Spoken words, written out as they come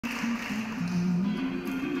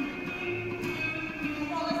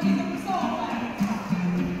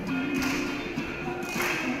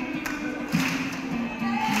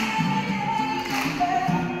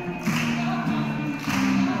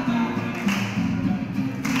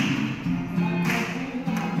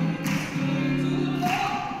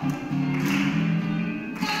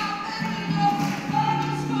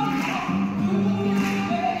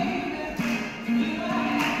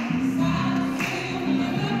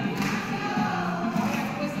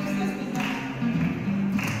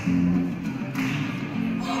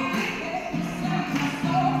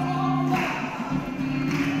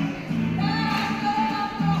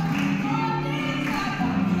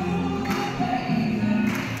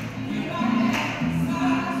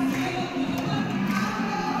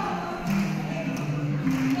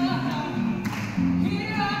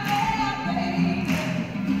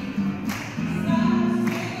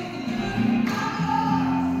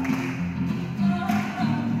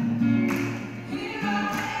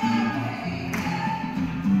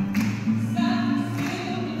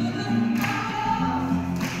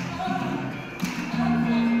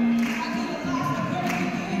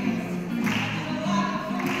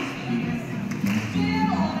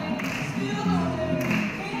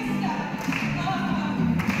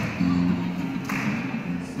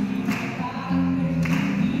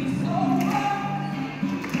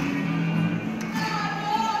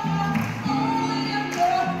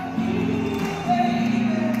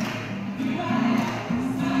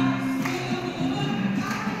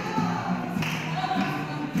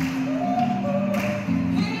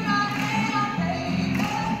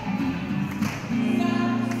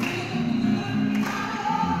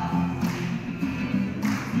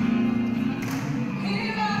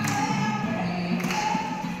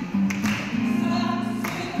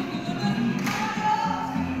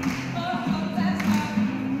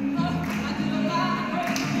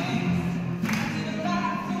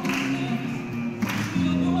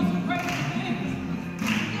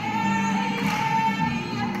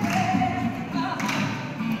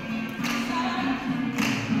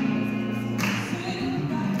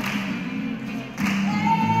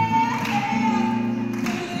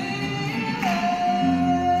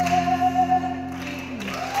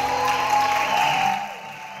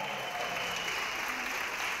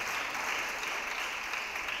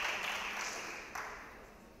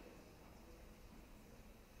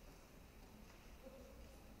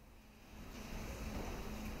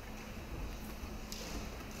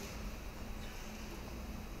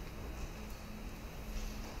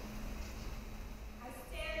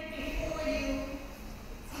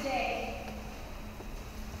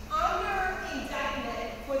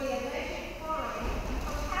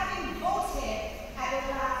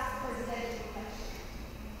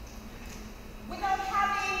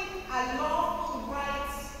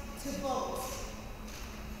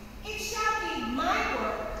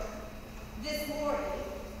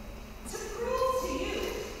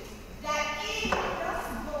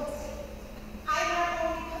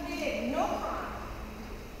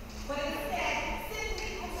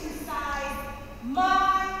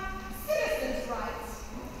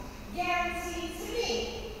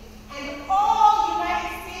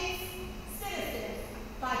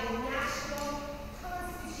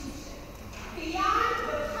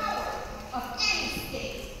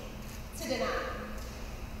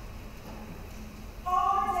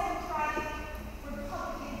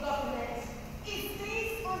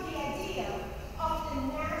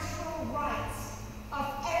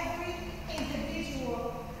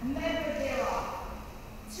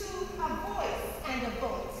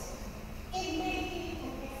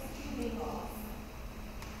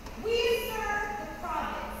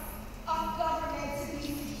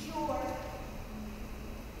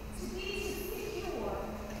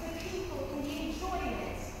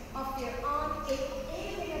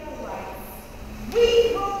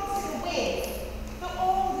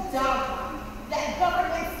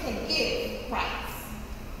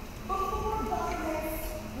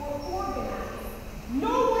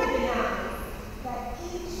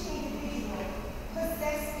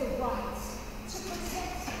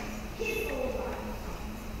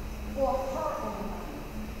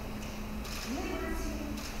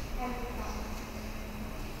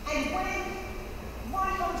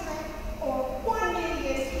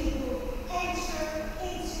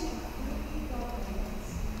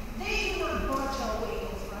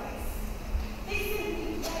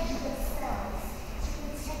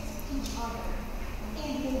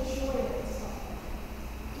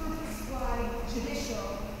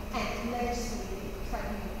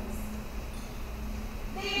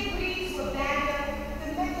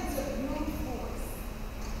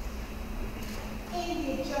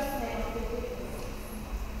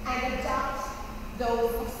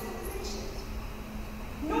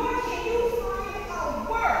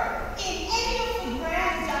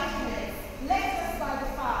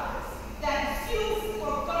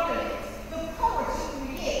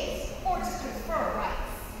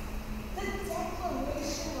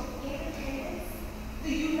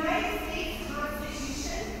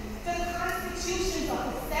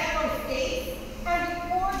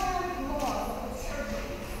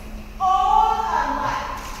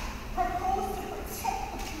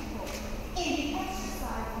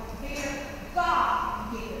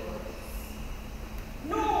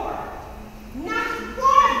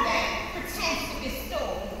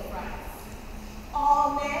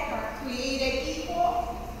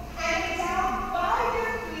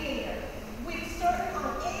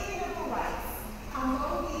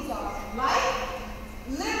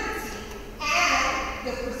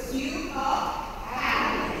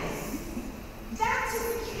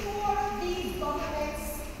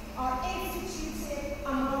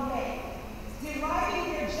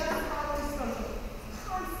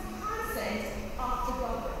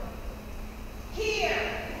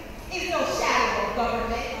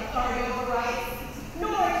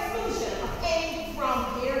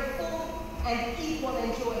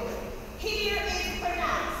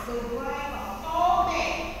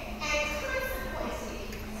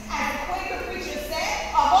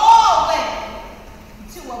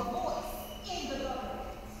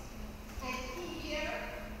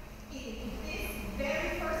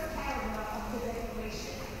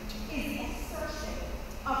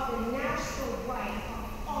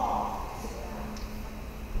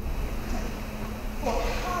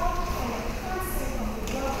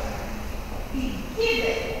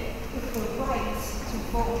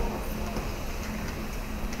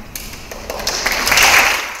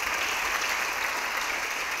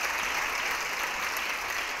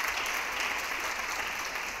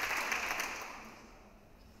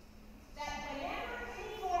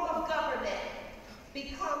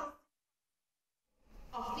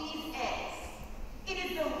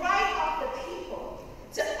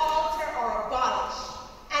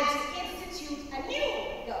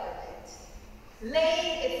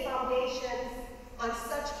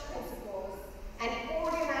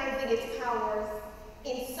its powers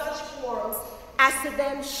in such forms as to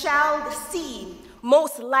them shall seem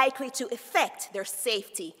most likely to affect their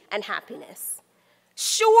safety and happiness.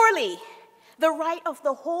 Surely, the right of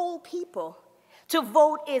the whole people to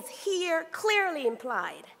vote is here clearly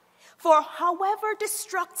implied, for however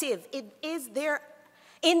destructive it is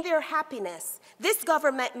in their happiness, this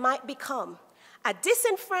government might become, a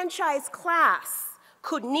disenfranchised class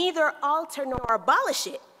could neither alter nor abolish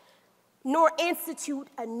it, nor institute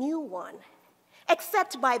a new one,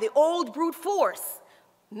 except by the old brute force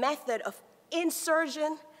method of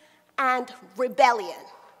insurrection and rebellion.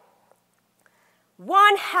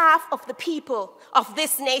 One half of the people of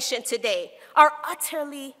this nation today are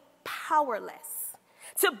utterly powerless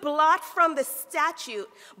to blot from the statute,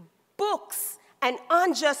 books, an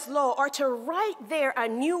unjust law, or to write there a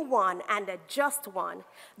new one and a just one.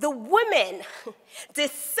 The women,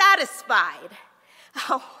 dissatisfied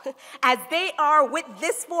as they are with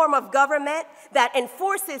this form of government that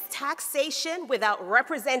enforces taxation without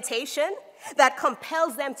representation, that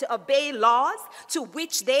compels them to obey laws to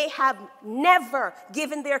which they have never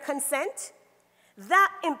given their consent,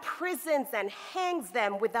 that imprisons and hangs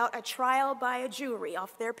them without a trial by a jury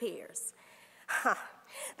of their peers,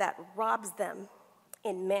 that robs them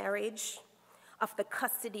in marriage of the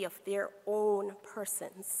custody of their own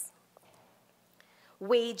persons,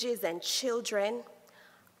 wages, and children.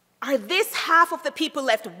 Are this half of the people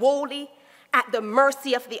left wholly at the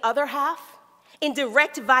mercy of the other half, in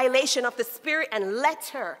direct violation of the spirit and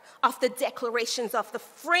letter of the declarations of the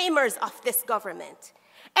framers of this government,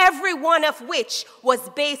 every one of which was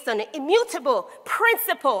based on an immutable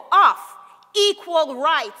principle of equal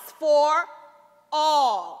rights for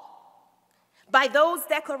all? By those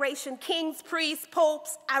declarations, kings, priests,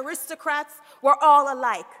 popes, aristocrats were all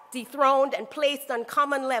alike, dethroned and placed on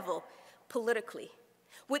common level politically,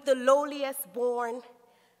 with the lowliest born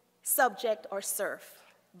subject or serf.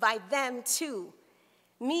 By them, too,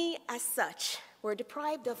 me as such, were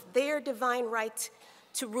deprived of their divine right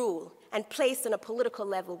to rule and placed on a political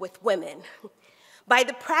level with women. By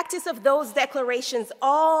the practice of those declarations,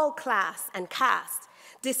 all class and caste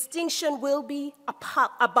distinction will be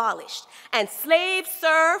abolished, and slave,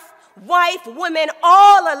 serf, wife, women,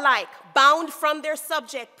 all alike bound from their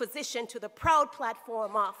subject position to the proud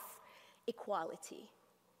platform of equality.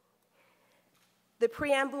 The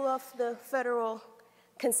preamble of the federal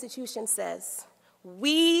Constitution says,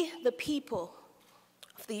 "We, the people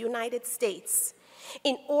of the United States,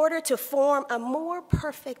 in order to form a more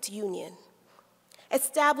perfect union,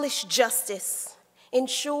 establish justice,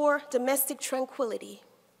 ensure domestic tranquility,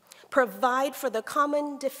 provide for the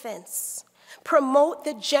common defense, promote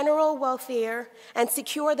the general welfare, and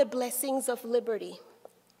secure the blessings of liberty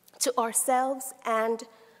to ourselves and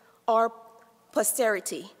our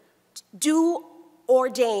posterity, do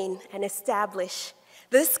ordain and establish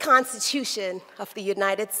this Constitution of the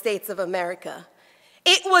United States of America."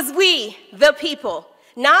 It was we, the people,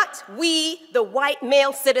 not we, the white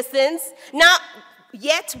male citizens, not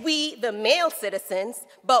yet we, the male citizens,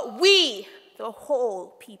 but we, the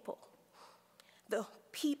whole people, the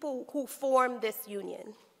people who formed this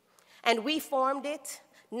union. And we formed it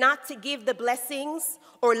not to give the blessings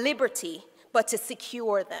or liberty, but to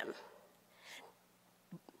secure them.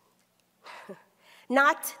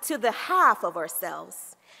 Not to the half of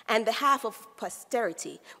ourselves and the half of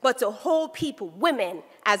posterity, but to whole people, women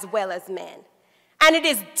as well as men. And it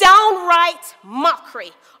is downright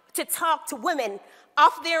mockery to talk to women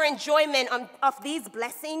of their enjoyment of these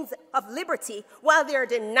blessings of liberty while they are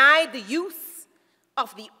denied the use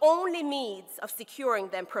of the only means of securing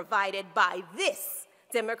them provided by this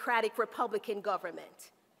democratic Republican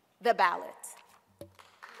government, the ballot.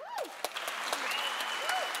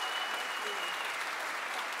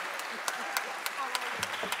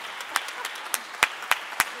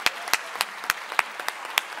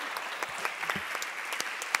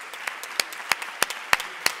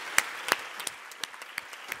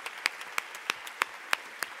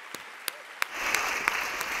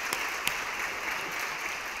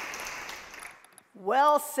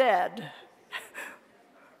 Well said,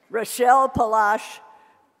 Rochelle Palash,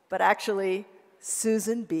 but actually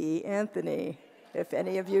Susan B. Anthony, if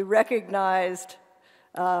any of you recognized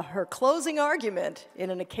her closing argument in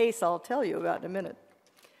a case I'll tell you about in a minute.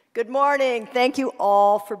 Good morning. Thank you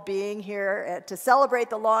all for being here to celebrate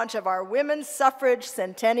the launch of our Women's Suffrage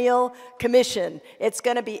Centennial Commission. It's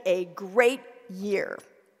going to be a great year,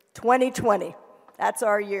 2020. That's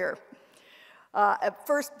our year.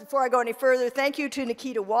 First, before I go any further, thank you to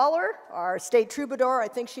Nikita Waller, our state troubadour. I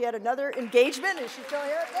think she had another engagement. Is she still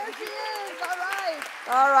here? There she is. All right.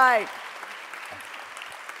 All right.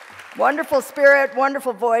 Wonderful spirit,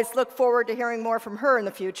 wonderful voice. Look forward to hearing more from her in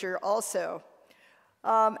the future also.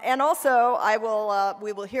 And also,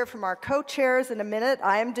 we will hear from our co-chairs in a minute.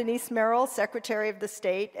 I am Denise Merrill, Secretary of the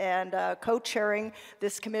State, and co-chairing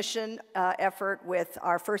this commission effort with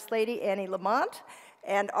our First Lady, Annie Lamont,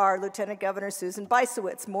 and our Lieutenant Governor, Susan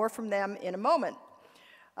Bysiewicz. More from them in a moment.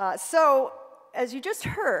 So, as you just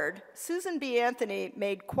heard, Susan B. Anthony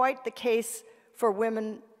made quite the case for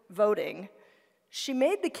women voting. She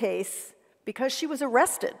made the case because she was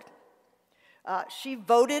arrested. She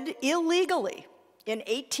voted illegally in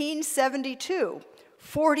 1872,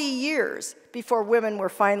 40 years before women were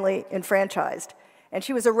finally enfranchised. And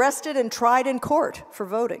she was arrested and tried in court for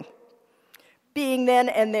voting, being then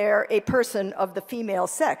and there a person of the female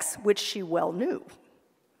sex, which she well knew,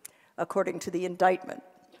 according to the indictment.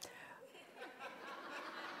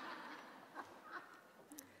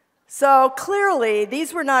 So clearly,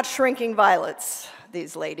 these were not shrinking violets,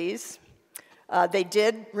 these ladies. They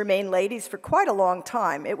did remain ladies for quite a long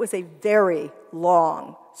time. It was a very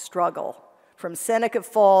long struggle. From Seneca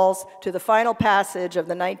Falls to the final passage of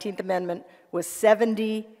the 19th Amendment was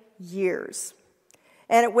 70 years.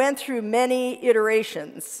 And it went through many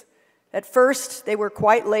iterations. At first, they were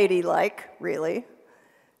quite ladylike, really,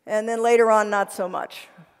 and then later on, not so much.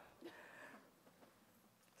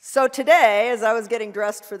 So today, as I was getting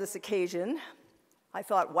dressed for this occasion, I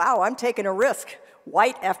thought, wow, I'm taking a risk,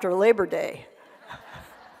 white after Labor Day.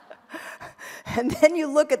 And then you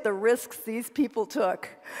look at the risks these people took,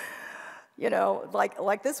 you know,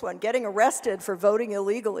 like this one, getting arrested for voting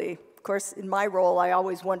illegally. Of course, in my role, I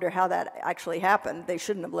always wonder how that actually happened. They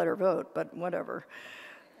shouldn't have let her vote, but whatever.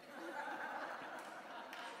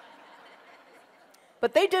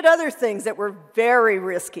 But they did other things that were very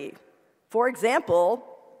risky. For example,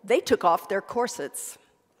 they took off their corsets.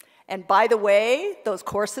 And by the way, those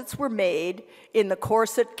corsets were made in the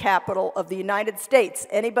corset capital of the United States.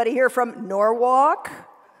 Anybody here from Norwalk?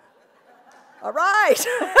 All right.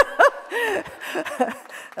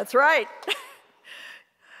 That's right.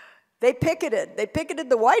 They picketed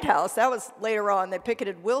the White House. That was later on. They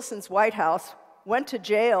picketed Wilson's White House, went to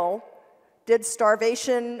jail, did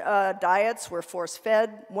starvation diets, were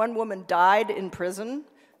force-fed. One woman died in prison.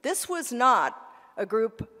 This was not a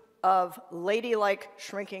group of ladylike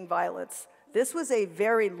shrinking violets. This was a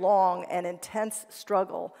very long and intense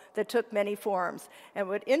struggle that took many forms. And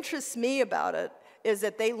what interests me about it is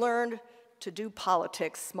that they learned to do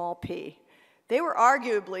politics, small p. They were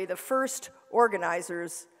arguably the first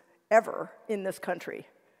organizers ever in this country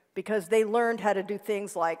because they learned how to do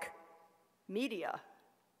things like media,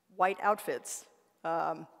 white outfits,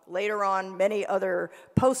 later on many other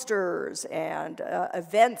posters and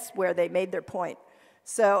events where they made their point.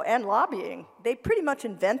 So, and lobbying. They pretty much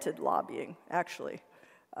invented lobbying, actually.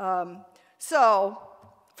 So,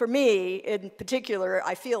 for me, in particular,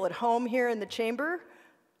 I feel at home here in the chamber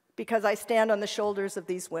because I stand on the shoulders of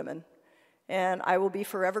these women. And I will be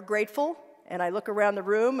forever grateful. And I look around the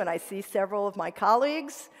room and I see several of my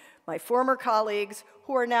colleagues, my former colleagues,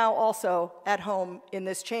 who are now also at home in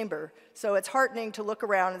this chamber. So it's heartening to look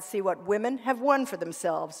around and see what women have won for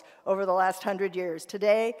themselves over the last 100 years.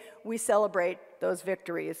 Today, we celebrate those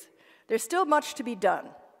victories. There's still much to be done.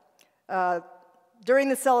 During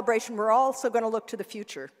the celebration, we're also going to look to the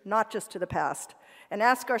future, not just to the past, and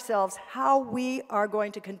ask ourselves how we are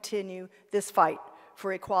going to continue this fight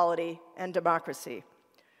for equality and democracy.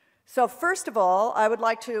 So first of all, I would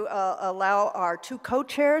like to allow our two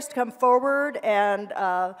co-chairs to come forward and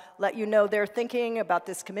let you know their thinking about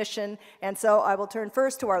this commission. And so I will turn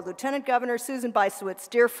first to our Lieutenant Governor, Susan Bysiewicz,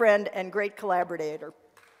 dear friend and great collaborator.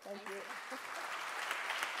 Thank you.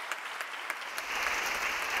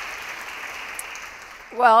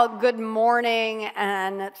 Well, good morning,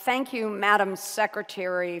 and thank you, Madam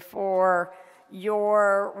Secretary, for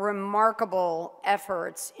your remarkable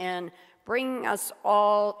efforts in bringing us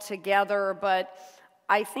all together. But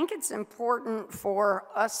I think it's important for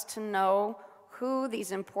us to know who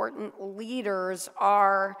these important leaders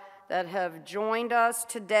are that have joined us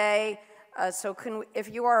today. So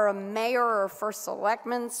if you are a mayor or first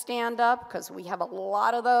selectman, stand up, because we have a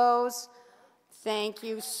lot of those. Thank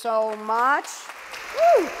you so much.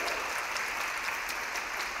 Woo.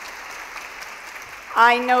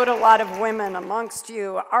 I note a lot of women amongst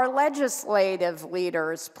you. Our legislative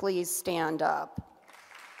leaders, please stand up.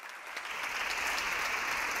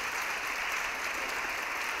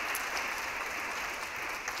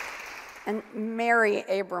 And Mary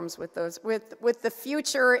Abrams with those, with the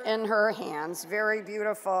future in her hands, very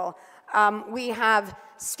beautiful. We have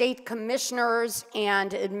state commissioners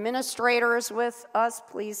and administrators with us.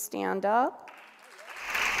 Please stand up.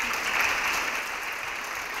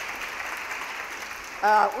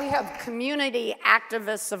 We have community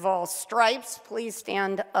activists of all stripes. Please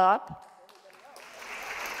stand up.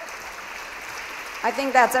 I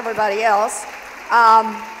think that's everybody else.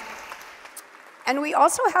 And we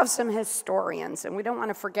also have some historians, and we don't want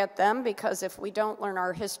to forget them, because if we don't learn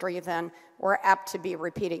our history, then we're apt to be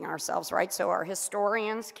repeating ourselves, right? So our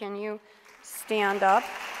historians, can you stand up?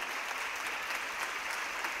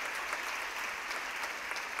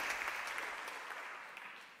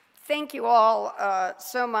 Thank you all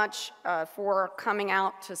so much for coming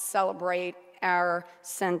out to celebrate our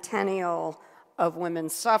centennial of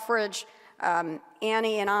women's suffrage.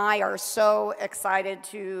 Annie and I are so excited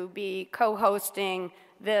to be co-hosting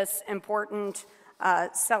this important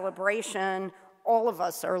celebration. All of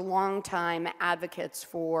us are longtime advocates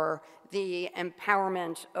for the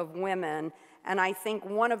empowerment of women, and I think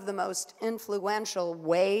one of the most influential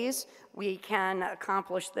ways we can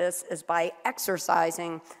accomplish this is by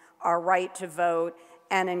exercising our right to vote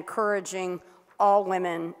and encouraging all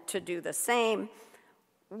women to do the same.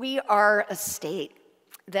 We are a state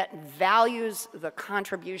that values the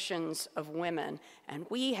contributions of women, and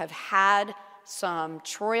we have had some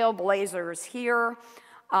trailblazers here.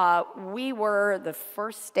 We were the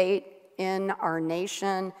first state in our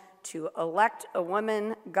nation to elect a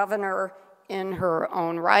woman governor in her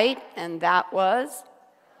own right, and that was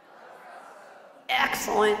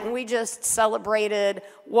excellent. And we just celebrated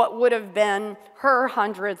what would have been her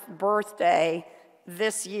 100th birthday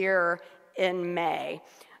this year in May.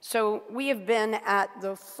 So we have been at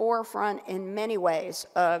the forefront in many ways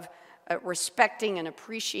of respecting and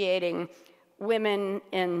appreciating women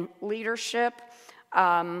in leadership.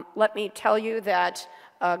 Let me tell you that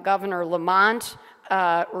Governor Lamont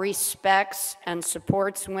respects and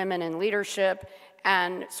supports women in leadership.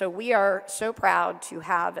 And so we are so proud to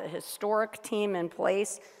have a historic team in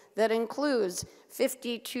place that includes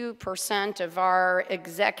 52% of our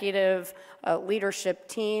executive leadership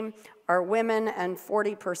team are women and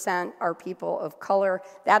 40% are people of color.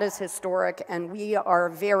 That is historic, and we are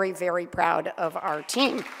very, very proud of our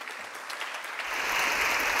team.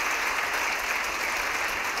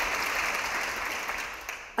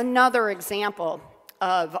 Another example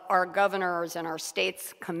of our governors and our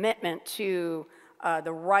state's commitment to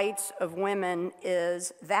the rights of women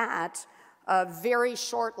is that very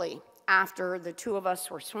shortly after the two of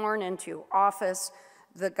us were sworn into office,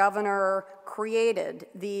 the governor created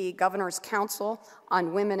the Governor's Council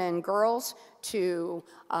on Women and Girls to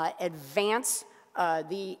advance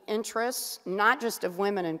the interests, not just of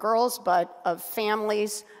women and girls, but of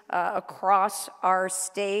families across our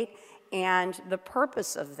state. And the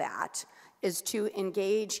purpose of that is to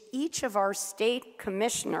engage each of our state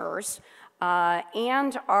commissioners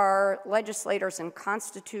and our legislators and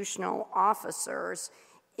constitutional officers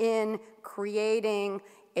in creating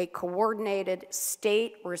a coordinated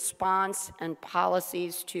state response and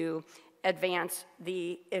policies to advance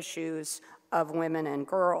the issues of women and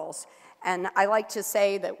girls. And I like to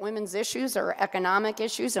say that women's issues are economic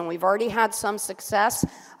issues, and we've already had some success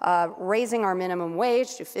raising our minimum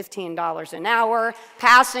wage to $15 an hour,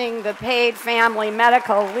 passing the Paid Family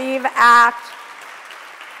Medical Leave Act.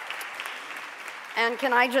 And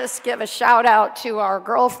can I just give a shout out to our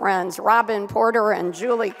girlfriends, Robin Porter and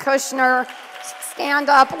Julie Kushner. Stand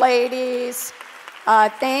up, ladies.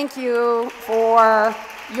 Thank you for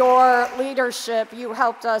your leadership. You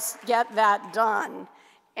helped us get that done.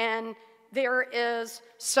 And there is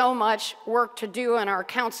so much work to do, and our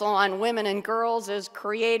Council on Women and Girls is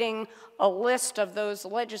creating a list of those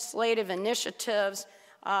legislative initiatives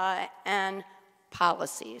and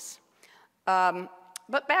policies.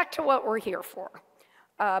 But back to what we're here for.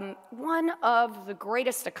 One of the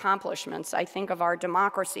greatest accomplishments, I think, of our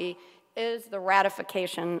democracy is the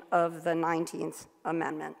ratification of the 19th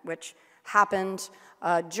Amendment, which happened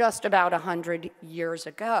just about 100 years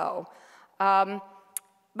ago.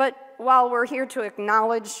 But while we're here to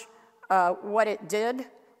acknowledge what it did,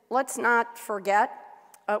 let's not forget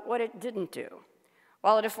what it didn't do.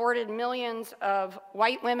 While it afforded millions of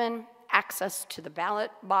white women access to the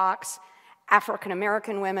ballot box, African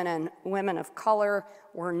American women and women of color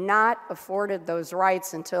were not afforded those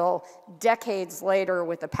rights until decades later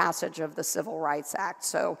with the passage of the Civil Rights Act.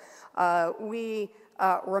 So we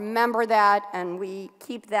remember that and we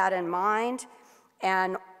keep that in mind.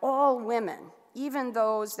 And all women, even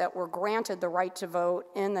those that were granted the right to vote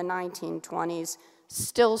in the 1920s,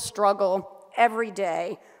 still struggle every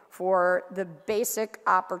day for the basic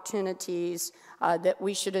opportunities that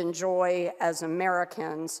we should enjoy as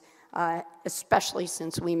Americans, especially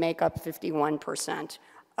since we make up 51%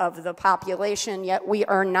 of the population, yet we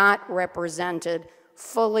are not represented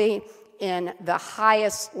fully in the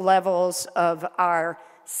highest levels of our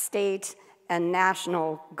state and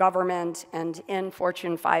national government and in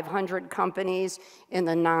Fortune 500 companies in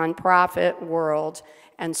the nonprofit world.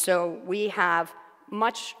 And so we have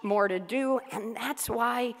much more to do, and that's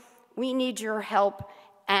why we need your help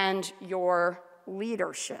and your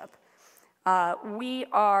leadership. We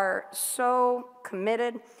are so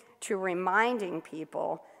committed to reminding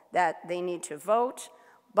people that they need to vote,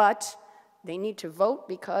 but they need to vote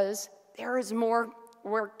because there is more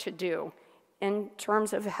work to do in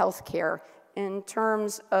terms of health care, in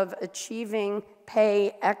terms of achieving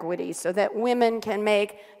pay equity so that women can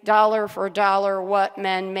make dollar for dollar what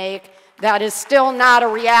men make. That is still not a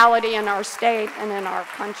reality in our state and in our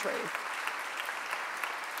country.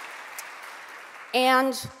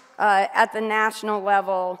 And at the national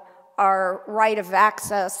level, our right of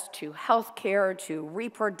access to health care, to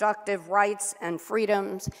reproductive rights and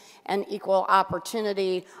freedoms, and equal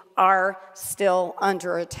opportunity are still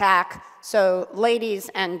under attack. So, ladies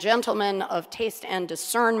and gentlemen of taste and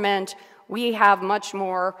discernment, we have much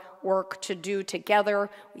more work to do together.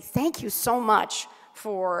 We thank you so much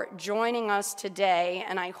for joining us today,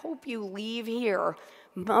 and I hope you leave here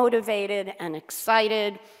motivated and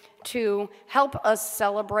excited to help us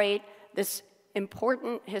celebrate this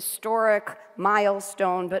important historic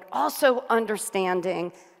milestone, but also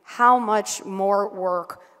understanding how much more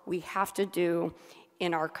work we have to do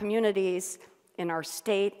in our communities, in our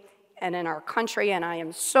state, and in our country. And I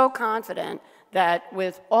am so confident that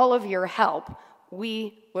with all of your help,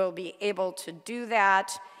 we will be able to do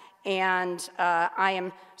that. And I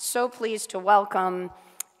am so pleased to welcome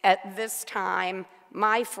at this time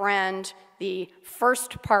my friend, the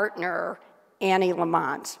first partner, Annie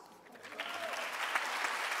Lamont.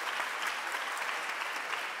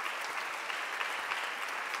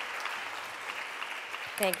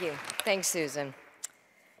 Thank you. Thanks, Susan.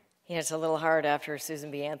 You know, it's a little hard after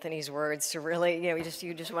Susan B. Anthony's words to really, you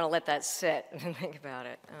just want to let that sit and think about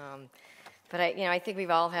it. But I think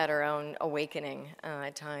we've all had our own awakening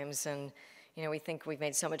at times, and we think we've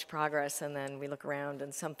made so much progress, and then we look around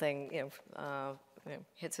and something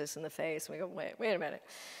hits us in the face, and we go, wait a minute.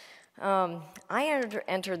 I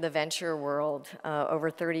entered the venture world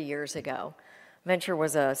over 30 years ago. Venture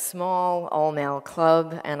was a small, all-male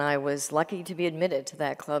club, and I was lucky to be admitted to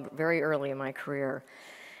that club very early in my career.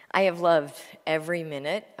 I have loved every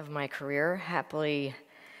minute of my career, happily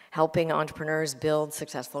helping entrepreneurs build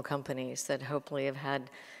successful companies that hopefully have had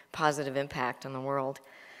positive impact on the world.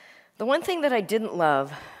 The one thing that I didn't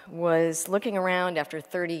love was looking around after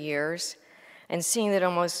 30 years and seeing that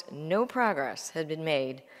almost no progress had been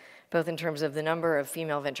made, both in terms of the number of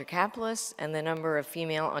female venture capitalists and the number of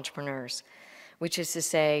female entrepreneurs, which is to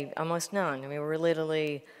say almost none. I mean, we're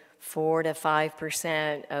literally 4 to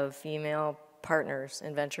 5% of female partners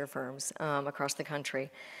in venture firms across the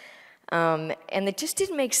country. And it just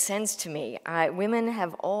didn't make sense to me. Women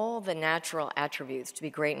have all the natural attributes to be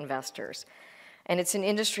great investors. And it's an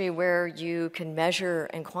industry where you can measure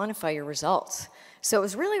and quantify your results. So it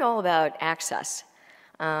was really all about access.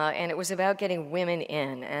 And it was about getting women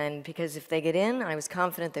in. And because if they get in, I was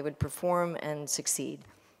confident they would perform and succeed.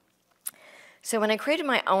 So when I created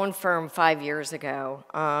my own firm 5 years ago,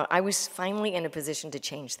 I was finally in a position to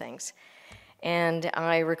change things. And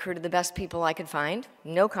I recruited the best people I could find,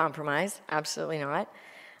 no compromise, absolutely not.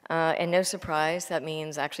 And no surprise, that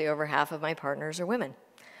means actually over half of my partners are women.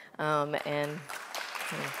 Okay.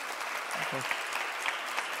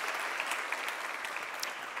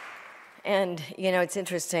 And, it's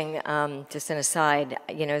interesting, just an aside,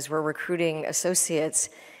 as we're recruiting associates,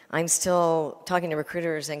 I'm still talking to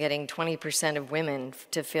recruiters and getting 20% of women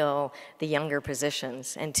to fill the younger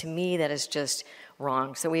positions. And to me, that is just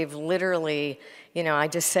wrong. So we've literally, I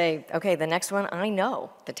just say, okay, the next one, I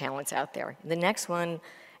know the talent's out there. The next one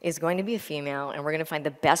is going to be a female, and we're going to find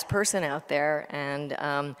the best person out there,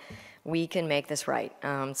 and we can make this right.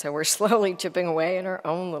 So we're slowly chipping away in our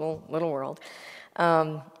own little world.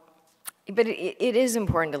 But it is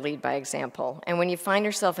important to lead by example. And when you find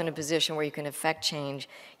yourself in a position where you can affect change,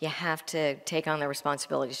 you have to take on the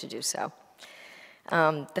responsibilities to do so.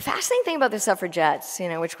 The fascinating thing about the suffragettes,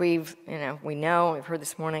 which we know, we've heard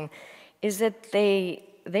this morning, is that they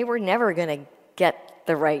were never going to get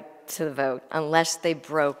the right to the vote unless they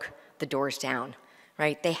broke the doors down,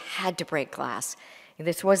 right? They had to break glass.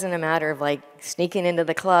 This wasn't a matter of like sneaking into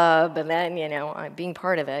the club and then, being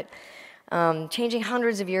part of it. Changing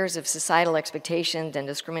hundreds of years of societal expectations and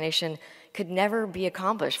discrimination could never be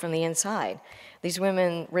accomplished from the inside. These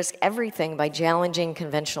women risked everything by challenging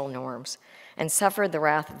conventional norms and suffered the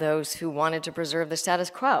wrath of those who wanted to preserve the status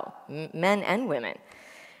quo, men and women.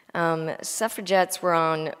 Suffragettes were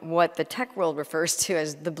on what the tech world refers to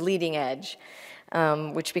as the bleeding edge,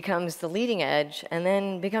 which becomes the leading edge and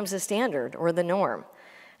then becomes the standard or the norm.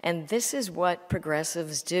 And this is what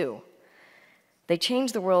progressives do. They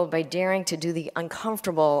change the world by daring to do the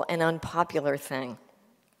uncomfortable and unpopular thing.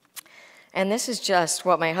 And this is just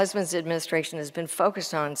what my husband's administration has been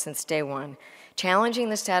focused on since day one, challenging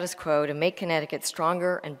the status quo to make Connecticut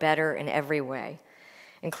stronger and better in every way,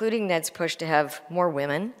 including Ned's push to have more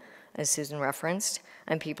women, as Susan referenced,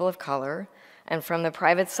 and people of color, and from the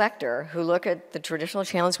private sector who look at the traditional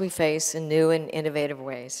challenges we face in new and innovative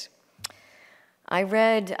ways. I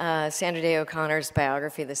read Sandra Day O'Connor's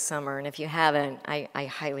biography this summer, and if you haven't, I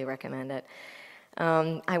highly recommend it.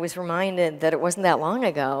 I was reminded that it wasn't that long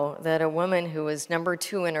ago that a woman who was number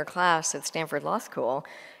 2 in her class at Stanford Law School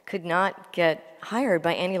could not get hired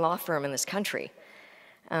by any law firm in this country.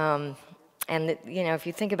 And you know, if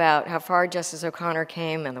you think about how far Justice O'Connor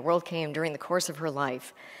came and the world came during the course of her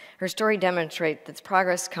life, her story demonstrates that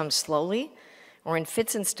progress comes slowly or in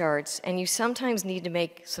fits and starts, and you sometimes need to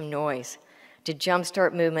make some noise to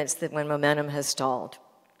jumpstart movements that when momentum has stalled.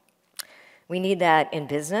 We need that in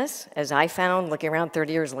business, as I found looking around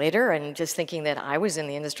 30 years later and just thinking that I was in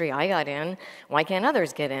the industry, I got in, why can't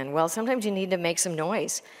others get in? Well, sometimes you need to make some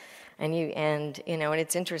noise. And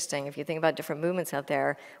it's interesting, if you think about different movements out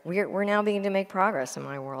there, we're now beginning to make progress in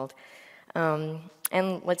my world. And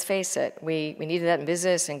let's face it, we needed that in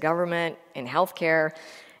business, in government, in healthcare,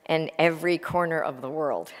 and every corner of the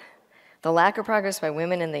world. The lack of progress by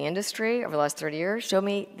women in the industry over the last 30 years showed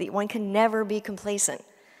me that one can never be complacent.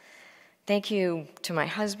 Thank you to my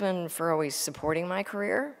husband for always supporting my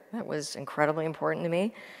career. That was incredibly important to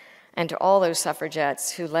me. And to all those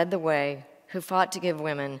suffragettes who led the way, who fought to give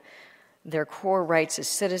women their core rights as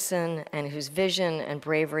citizens, and whose vision and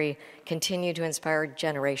bravery continue to inspire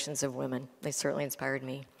generations of women. They certainly inspired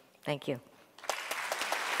me. Thank you.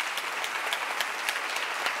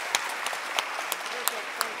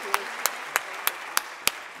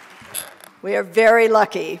 We are very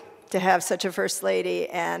lucky to have such a First Lady,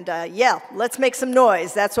 and yeah, let's make some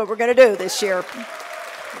noise. That's what we're going to do this year.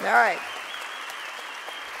 All right.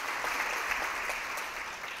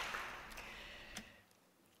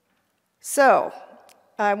 So,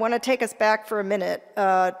 I want to take us back for a minute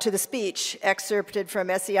to the speech excerpted from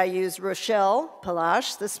SEIU's Rochelle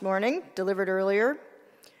Palache this morning, delivered earlier.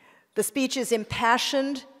 The speech is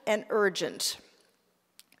impassioned and urgent.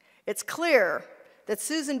 It's clear that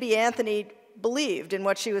Susan B. Anthony believed in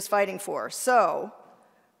what she was fighting for. So,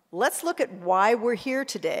 let's look at why we're here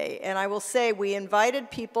today. And I will say we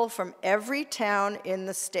invited people from every town in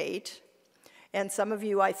the state. And some of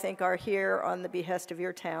you, I think, are here on the behest of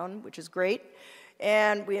your town, which is great.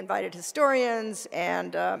 And we invited historians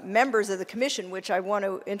and members of the commission, which I want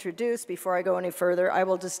to introduce before I go any further. I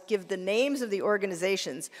will just give the names of the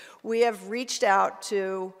organizations. We have reached out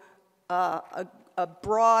to a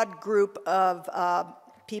broad group of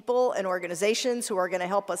people and organizations who are going to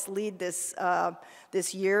help us lead this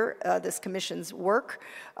this commission's work.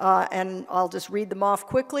 And I'll just read them off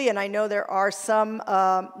quickly. And I know there are some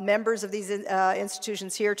members of these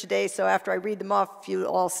institutions here today, so after I read them off, if you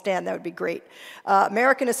all stand, that would be great.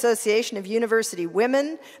 American Association of University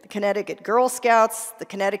Women, the Connecticut Girl Scouts, the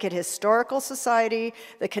Connecticut Historical Society,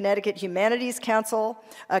 the Connecticut Humanities Council,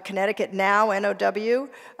 Connecticut Now, NOW,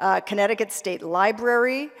 Connecticut State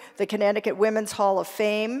Library, the Connecticut Women's Hall of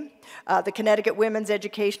Fame, the Connecticut Women's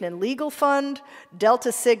Education and Legal Fund,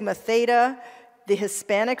 Delta Sigma Theta, the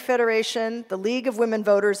Hispanic Federation, the League of Women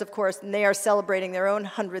Voters, of course, and they are celebrating their own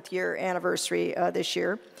 100th year anniversary this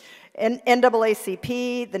year, and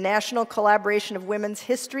NAACP, the National Collaboration of Women's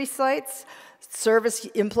History Sites, Service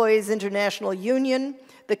Employees International Union,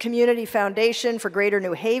 the Community Foundation for Greater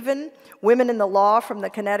New Haven, Women in the Law from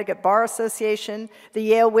the Connecticut Bar Association, the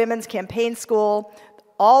Yale Women's Campaign School,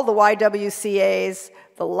 all the YWCAs,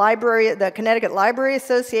 the Connecticut Library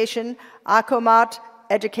Association, ACOMAT,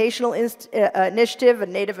 Educational Initiative, a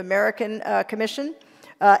Native American Commission,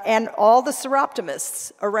 and all the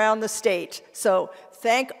Seroptimists around the state. So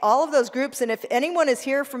thank all of those groups, and if anyone is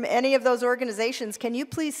here from any of those organizations, can you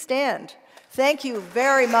please stand? Thank you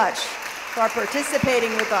very much for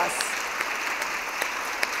participating with us.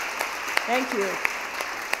 Thank you.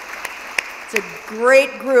 It's a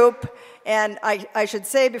great group. And I should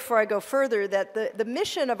say before I go further that the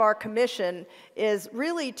mission of our commission is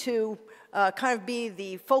really to kind of be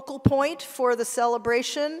the focal point for the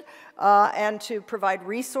celebration and to provide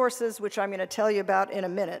resources, which I'm going to tell you about in a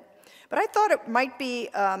minute. But I thought it might be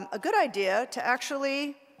a good idea to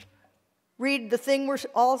actually read the thing we're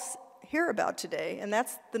all here about today, and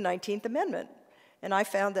that's the 19th Amendment. And I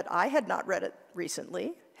found that I had not read it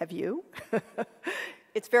recently, Have you?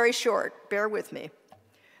 It's very short, bear with me.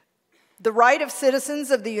 The right of citizens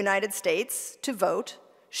of the United States to vote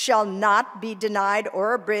shall not be denied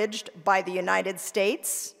or abridged by the United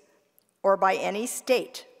States or by any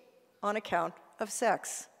state on account of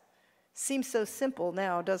sex. Seems so simple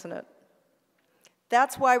now, doesn't it?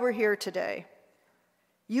 That's why we're here today.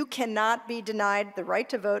 You cannot be denied the right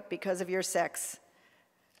to vote because of your sex.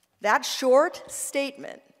 That short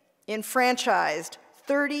statement enfranchised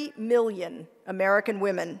 30 million American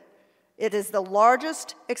women. It is the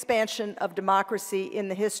largest expansion of democracy in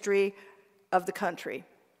the history of the country.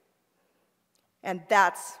 And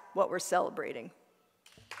that's what we're celebrating.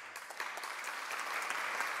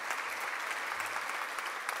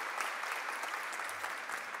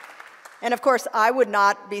 And of course, I would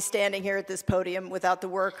not be standing here at this podium without the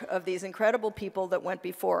work of these incredible people that went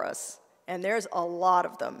before us. And there's a lot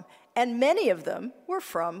of them. And many of them were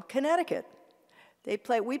from Connecticut. We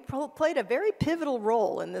played a very pivotal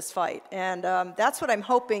role in this fight. And that's what I'm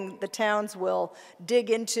hoping the towns will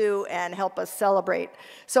dig into and help us celebrate.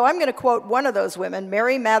 So I'm going to quote one of those women,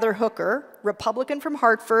 Mary Mather Hooker, Republican from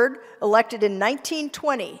Hartford, elected in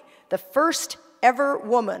 1920, the first ever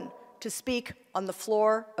woman to speak on the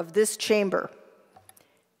floor of this chamber.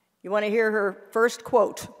 You want to hear her first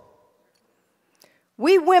quote?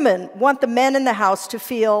 "We women want the men in the House to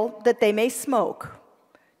feel that they may smoke,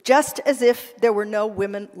 just as if there were no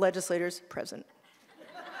women legislators present."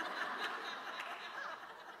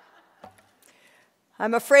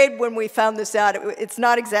 I'm afraid when we found this out, it's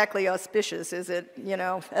not exactly auspicious, is it,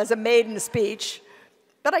 as a maiden speech?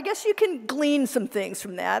 But I guess you can glean some things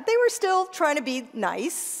from that. They were still trying to be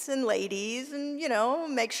nice and ladies and,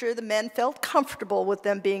 make sure the men felt comfortable with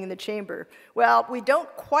them being in the chamber. Well, we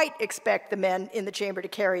don't quite expect the men in the chamber to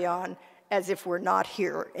carry on as if we're not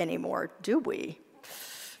here anymore, do we?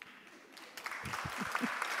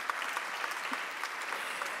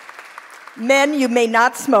 Men, you may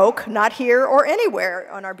not smoke, not here or anywhere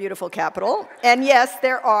on our beautiful Capitol. And yes,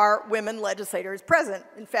 there are women legislators present.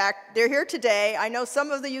 In fact, they're here today. I know some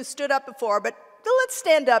of you stood up before, but let's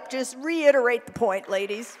stand up, just reiterate the point,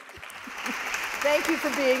 ladies. Thank you for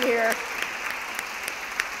being here.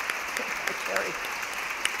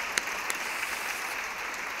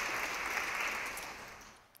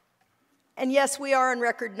 And yes, we are in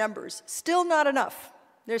record numbers. Still not enough.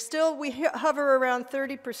 We hover around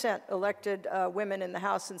 30% elected women in the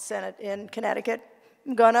House and Senate in Connecticut.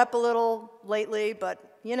 Gone up a little lately,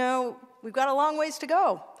 but we've got a long ways to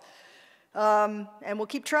go. And we'll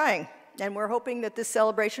keep trying. And we're hoping that this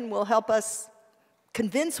celebration will help us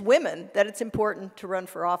convince women that it's important to run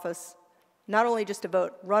for office. Not only just to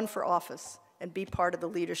vote, run for office and be part of the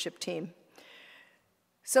leadership team.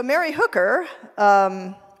 So Mary Hooker,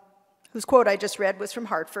 whose quote I just read was from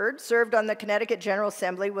Hartford, served on the Connecticut General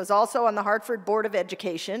Assembly, was also on the Hartford Board of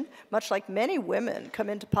Education, much like many women come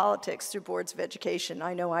into politics through boards of education.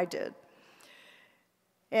 I know I did.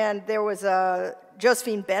 And there was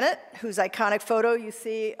Josephine Bennett, whose iconic photo you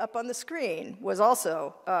see up on the screen, was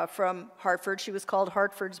also from Hartford. She was called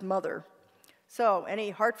Hartford's mother. So any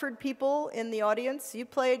Hartford people in the audience,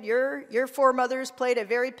 your foremothers played a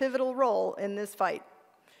very pivotal role in this fight.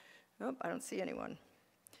 Oh, I don't see anyone.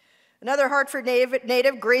 Another Hartford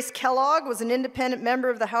native, Grace Kellogg, was an independent member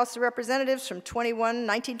of the House of Representatives from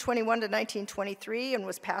 1921 to 1923 and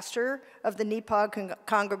was pastor of the Nepaug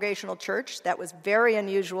Congregational Church. That was very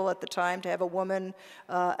unusual at the time to have a woman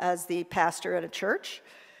as the pastor at a church.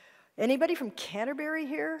 Anybody from Canterbury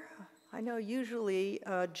here? I know usually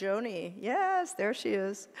Joni. Yes, there she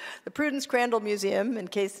is. The Prudence Crandall Museum, in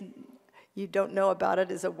case you don't know about it,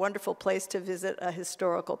 is a wonderful place to visit a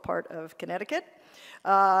historical part of Connecticut.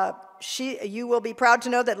 You will be proud to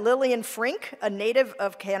know that Lillian Frink, a native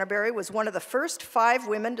of Canterbury, was one of the first 5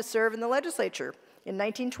 women to serve in the legislature in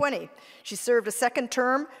 1920. She served a second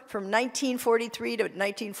term from 1943 to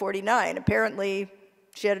 1949. Apparently,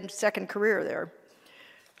 she had a second career there.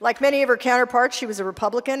 Like many of her counterparts, she was a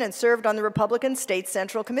Republican and served on the Republican State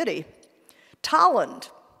Central Committee. Tolland,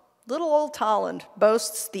 little old Tolland,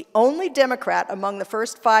 boasts the only Democrat among the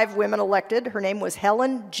first 5 women elected. Her name was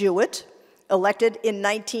Helen Jewett, elected in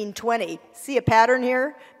 1920. See a pattern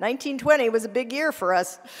here? 1920 was a big year for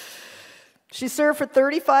us. She served for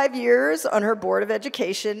 35 years on her Board of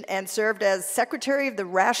Education and served as Secretary of the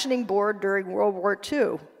Rationing Board during World War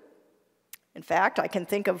II. In fact, I can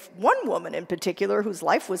think of one woman in particular whose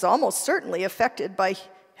life was almost certainly affected by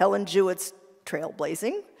Helen Jewett's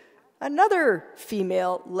trailblazing. Another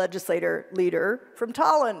female legislator leader from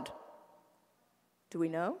Tolland. Do we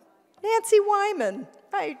know? Nancy Wyman.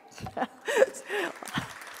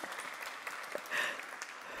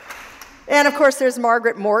 And of course, there's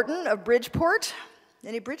Margaret Morton of Bridgeport.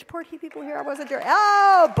 Any Bridgeport people here? I wasn't there.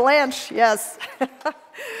 Oh, Blanche, yes.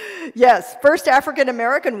 Yes, first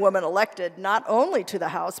African-American woman elected not only to the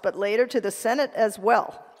House, but later to the Senate as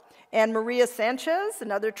well. And Maria Sanchez,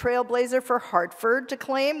 another trailblazer for Hartford to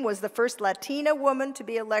claim, was the first Latina woman to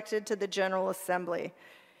be elected to the General Assembly.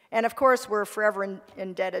 And of course, we're forever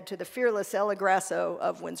indebted to the fearless Ella Grasso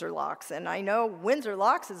of Windsor Locks. And I know Windsor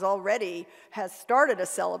Locks has started a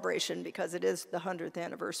celebration because it is the 100th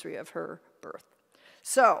anniversary of her birth.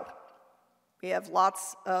 So, we have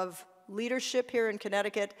lots of leadership here in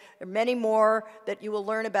Connecticut. There are many more that you will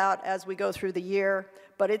learn about as we go through the year,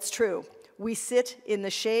 but it's true. We sit in the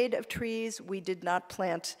shade of trees we did not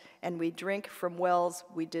plant, and we drink from wells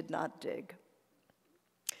we did not dig.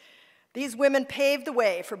 These women paved the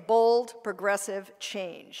way for bold, progressive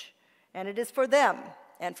change, and it is for them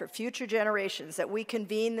and for future generations that we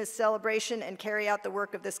convene this celebration and carry out the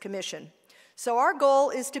work of this commission. So our goal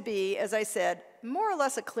is to be, as I said, more or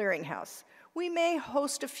less a clearinghouse. We may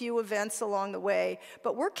host a few events along the way,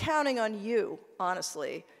 but we're counting on you,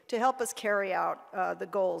 honestly, to help us carry out the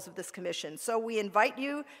goals of this commission. So we invite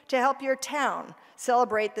you to help your town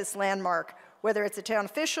celebrate this landmark. Whether it's a town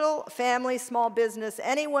official, family, small business,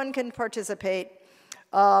 anyone can participate.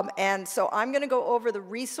 And so I'm going to go over the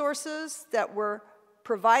resources that we're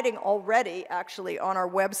providing already, actually, on our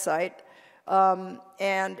website.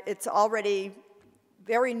 And it's already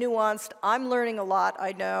very nuanced. I'm learning a lot,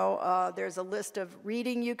 I know. There's a list of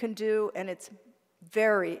reading you can do, and it's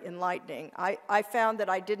very enlightening. I found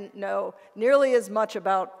that I didn't know nearly as much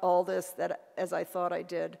about all this as I thought I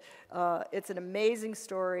did. It's an amazing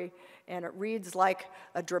story, and it reads like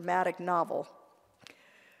a dramatic novel.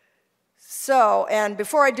 So, and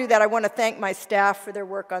before I do that, I want to thank my staff for their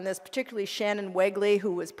work on this, particularly Shannon Wegley,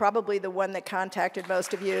 who was probably the one that contacted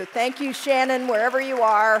most of you. Thank you, Shannon, wherever you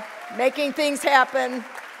are, making things happen.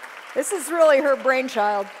 This is really her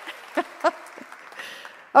brainchild.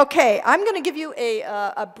 Okay, I'm going to give you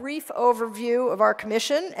a brief overview of our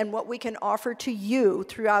commission and what we can offer to you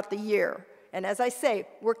throughout the year. And as I say,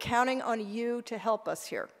 we're counting on you to help us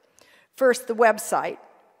here. First, the website,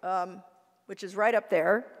 which is right up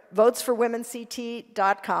there,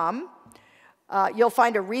 votesforwomenct.com. You'll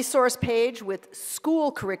find a resource page with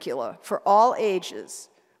school curricula for all ages,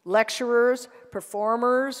 lecturers,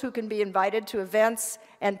 performers who can be invited to events,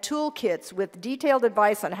 and toolkits with detailed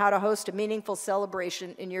advice on how to host a meaningful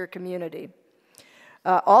celebration in your community.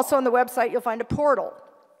 Also on the website, you'll find a portal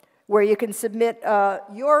where you can submit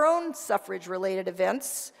your own suffrage-related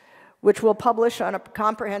events, which we'll publish on a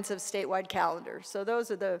comprehensive statewide calendar. So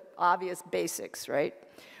those are the obvious basics, right?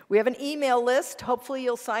 We have an email list. Hopefully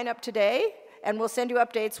you'll sign up today, and we'll send you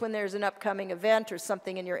updates when there's an upcoming event or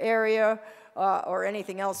something in your area or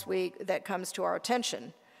anything else that comes to our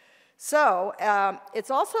attention. So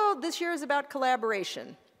it's also, this year is about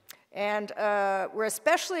collaboration. And we're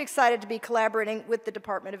especially excited to be collaborating with the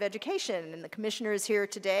Department of Education. And the commissioner is here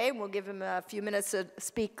today, and we'll give him a few minutes to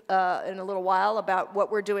speak in a little while about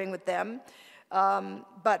what we're doing with them.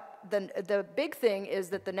 But the big thing is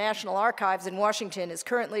that the National Archives in Washington is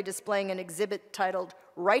currently displaying an exhibit titled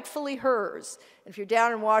Rightfully Hers. If you're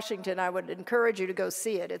down in Washington, I would encourage you to go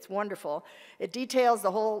see it. It's wonderful. It details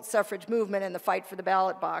the whole suffrage movement and the fight for the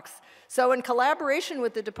ballot box. So in collaboration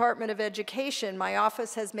with the Department of Education, my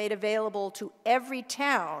office has made available to every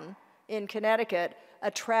town in Connecticut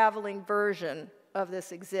a traveling version of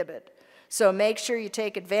this exhibit. So make sure you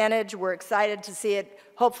take advantage. We're excited to see it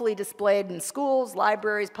hopefully displayed in schools,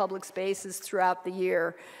 libraries, public spaces throughout the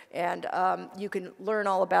year. And you can learn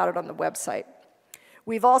all about it on the website.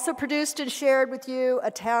 We've also produced and shared with you a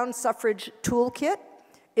town suffrage toolkit,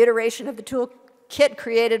 iteration of the toolkit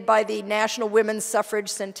created by the National Women's Suffrage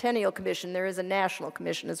Centennial Commission. There is a national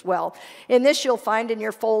commission as well. In this, you'll find in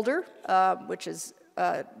your folder, which is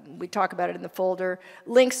we talk about it in the folder,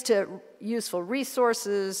 links to useful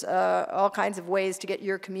resources, all kinds of ways to get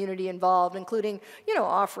your community involved, including, you know,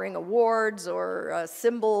 offering awards or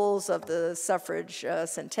symbols of the suffrage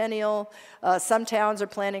centennial. Some towns are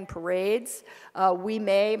planning parades.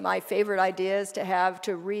 My favorite idea is to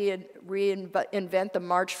reinvent the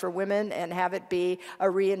March for Women and have it be a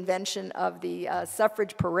reinvention of the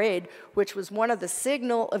suffrage parade, which was one of the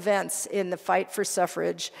signal events in the fight for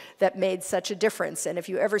suffrage that made such a difference. And if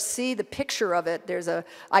you ever see the picture of it, there's an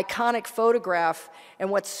iconic photograph, and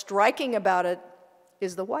what's striking about it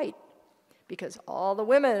is the white, because all the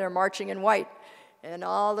women are marching in white, and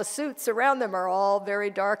all the suits around them are all very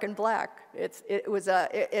dark and black. It was a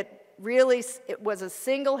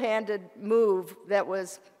single-handed move that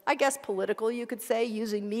was, I guess, political, you could say,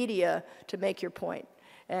 using media to make your point.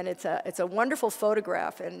 And it's a wonderful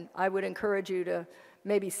photograph, and I would encourage you to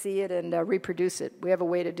maybe see it and reproduce it. We have a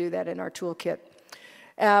way to do that in our toolkit.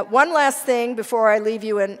 One last thing before I leave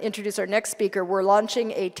you and introduce our next speaker. We're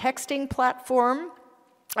launching a texting platform.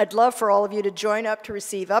 I'd love for all of you to join up to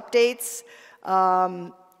receive updates.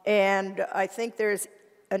 And I think there's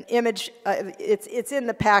an image, it's in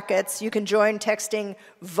the packets. You can join texting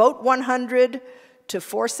Vote 100 to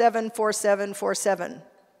 474747.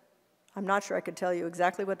 I'm not sure I could tell you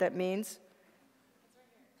exactly what that means.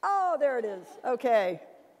 Oh, there it is. Okay.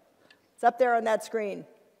 It's up there on that screen.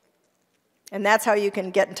 And that's how you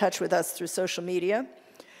can get in touch with us through social media.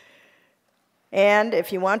 And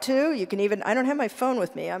if you want to, you can even, I don't have my phone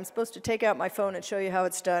with me. I'm supposed to take out my phone and show you how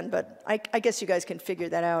it's done, but I guess you guys can figure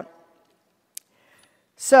that out.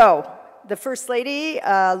 So, the First Lady,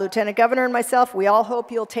 Lieutenant Governor, and myself, we all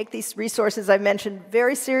hope you'll take these resources I've mentioned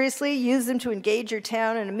very seriously, use them to engage your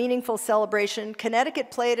town in a meaningful celebration.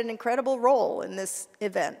 Connecticut played an incredible role in this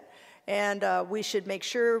event, and we should make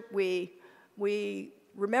sure we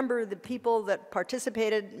remember the people that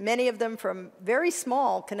participated, many of them from very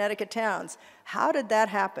small Connecticut towns. How did that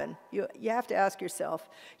happen? You have to ask yourself.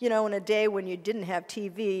 You know, in a day when you didn't have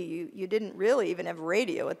TV, you didn't really even have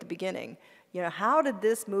radio at the beginning. You know, how did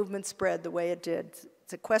this movement spread the way it did?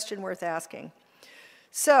 It's a question worth asking.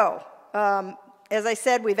 So, as I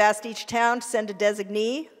said, we've asked each town to send a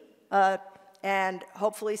designee, and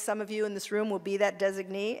hopefully some of you in this room will be that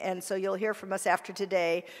designee, and so you'll hear from us after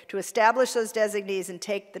today to establish those designees and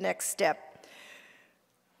take the next step.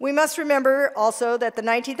 We must remember also that the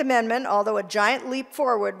 19th Amendment, although a giant leap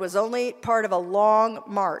forward, was only part of a long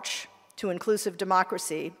march to inclusive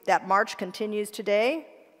democracy. That march continues today,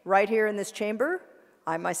 right here in this chamber.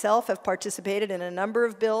 I myself have participated in a number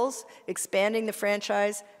of bills expanding the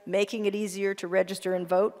franchise, making it easier to register and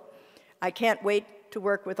vote. I can't wait to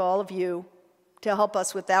work with all of you to help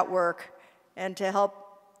us with that work and to help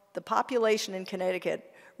the population in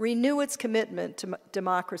Connecticut renew its commitment to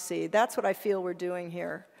democracy. That's what I feel we're doing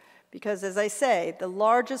here. Because as I say, the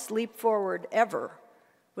largest leap forward ever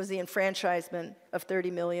was the enfranchisement of 30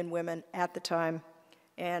 million women at the time.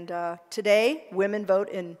 And today, women vote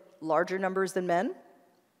in larger numbers than men.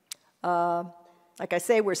 Like I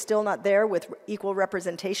say, we're still not there with equal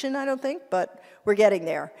representation, I don't think, but we're getting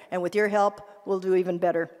there. And with your help, we'll do even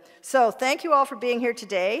better. So thank you all for being here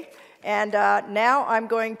today. And now I'm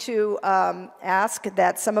going to ask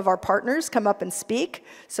that some of our partners come up and speak.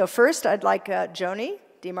 So first, I'd like Joni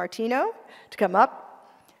DiMartino to come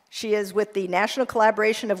up. She is with the National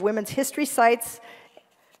Collaboration of Women's History Sites,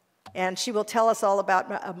 and she will tell us all about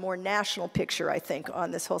a more national picture, I think,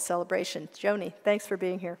 on this whole celebration. Joni, thanks for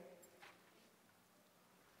being here.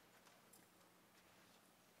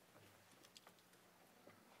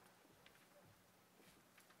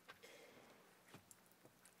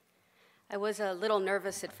 I was a little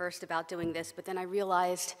nervous at first about doing this, but then I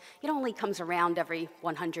realized it only comes around every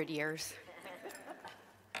 100 years.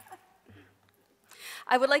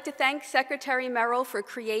 I would like to thank Secretary Merrill for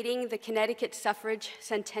creating the Connecticut Suffrage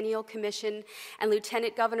Centennial Commission, and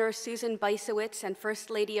Lieutenant Governor Susan Bysiewicz and First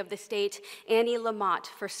Lady of the State Annie Lamont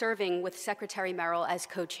for serving with Secretary Merrill as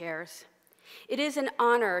co-chairs. It is an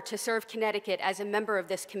honor to serve Connecticut as a member of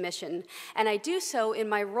this commission, and I do so in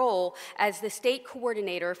my role as the state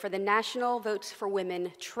coordinator for the National Votes for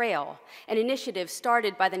Women Trail, an initiative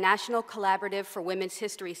started by the National Collaborative for Women's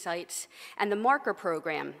History Sites and the Marker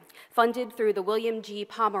Program, funded through the William G.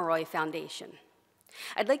 Pomeroy Foundation.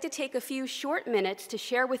 I'd like to take a few short minutes to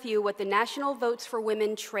share with you what the National Votes for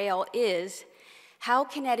Women Trail is, how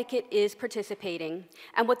Connecticut is participating,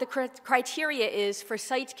 and what the criteria is for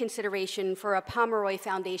site consideration for a Pomeroy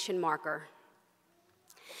Foundation marker.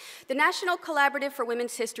 The National Collaborative for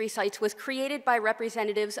Women's History Sites was created by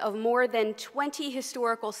representatives of more than 20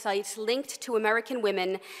 historical sites linked to American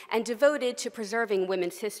women and devoted to preserving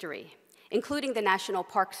women's history, including the National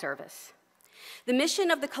Park Service. The mission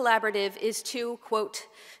of the collaborative is to, quote,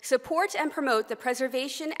 support and promote the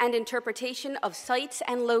preservation and interpretation of sites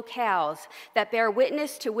and locales that bear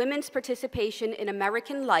witness to women's participation in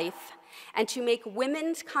American life, and to make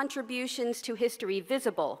women's contributions to history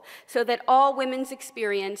visible so that all women's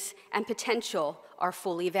experience and potential are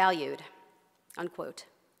fully valued, unquote.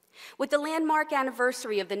 With the landmark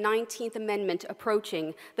anniversary of the 19th Amendment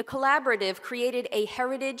approaching, the collaborative created a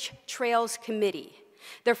Heritage Trails Committee,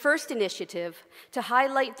 their first initiative to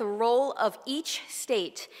highlight the role of each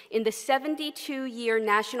state in the 72-year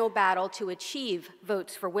national battle to achieve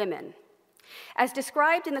votes for women. As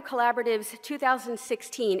described in the collaborative's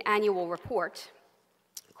 2016 annual report,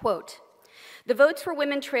 quote, The Votes for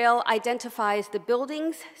Women Trail identifies the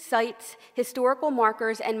buildings, sites, historical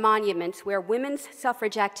markers, and monuments where women's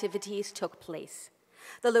suffrage activities took place.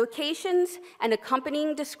 The locations and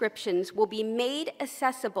accompanying descriptions will be made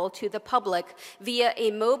accessible to the public via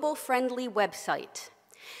a mobile-friendly website.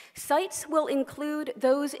 Sites will include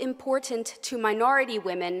those important to minority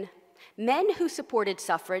women, men who supported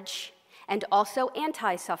suffrage, and also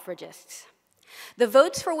anti-suffragists. The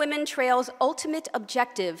Votes for Women Trail's ultimate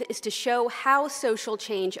objective is to show how social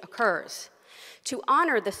change occurs, to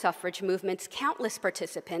honor the suffrage movement's countless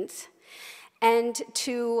participants, and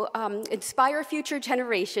to inspire future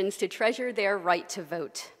generations to treasure their right to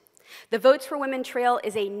vote. The Votes for Women Trail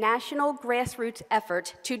is a national grassroots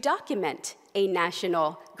effort to document a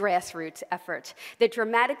national grassroots effort that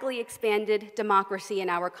dramatically expanded democracy in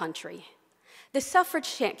our country. The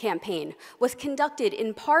suffrage campaign was conducted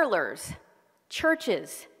in parlors,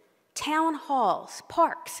 churches, town halls,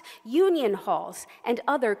 parks, union halls, and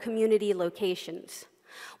other community locations.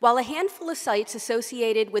 While a handful of sites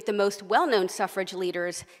associated with the most well-known suffrage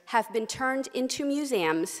leaders have been turned into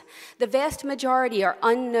museums, the vast majority are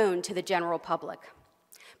unknown to the general public.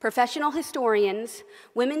 Professional historians,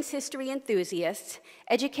 women's history enthusiasts,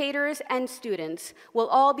 educators, and students will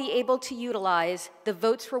all be able to utilize the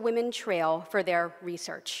Votes for Women Trail for their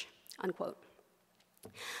research, unquote.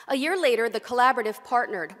 A year later, the collaborative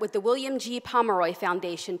partnered with the William G. Pomeroy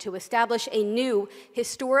Foundation to establish a new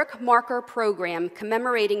historic marker program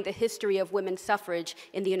commemorating the history of women's suffrage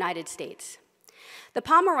in the United States. The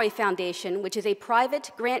Pomeroy Foundation, which is a private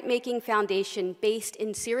grant-making foundation based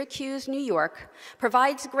in Syracuse, New York,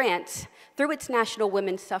 provides grants through its National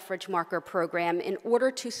Women's Suffrage Marker Program in order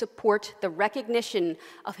to support the recognition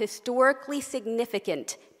of historically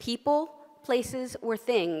significant people, places, or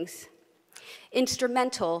things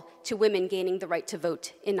instrumental to women gaining the right to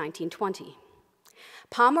vote in 1920.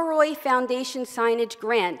 Pomeroy Foundation signage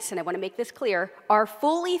grants, and I want to make this clear, are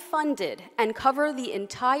fully funded and cover the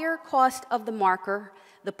entire cost of the marker,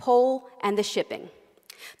 the pole, and the shipping.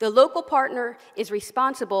 The local partner is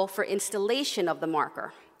responsible for installation of the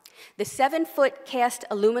marker. The 7-foot cast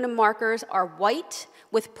aluminum markers are white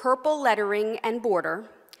with purple lettering and border.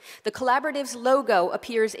 The collaborative's logo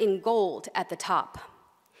appears in gold at the top.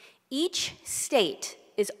 Each state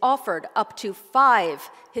is offered up to 5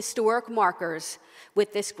 historic markers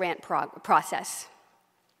with this grant process.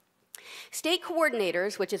 State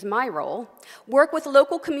coordinators, which is my role, work with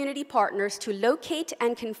local community partners to locate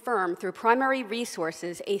and confirm through primary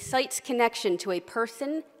resources a site's connection to a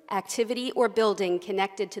person, activity, or building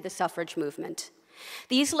connected to the suffrage movement.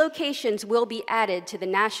 These locations will be added to the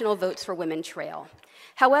National Votes for Women Trail.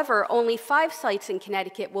 However, only 5 sites in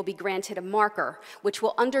Connecticut will be granted a marker, which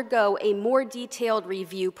will undergo a more detailed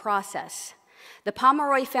review process. The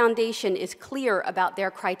Pomeroy Foundation is clear about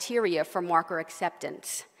their criteria for marker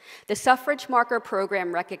acceptance. The suffrage marker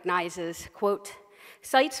program recognizes, quote,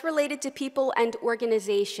 sites related to people and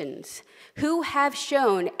organizations who have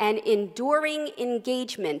shown an enduring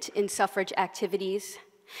engagement in suffrage activities.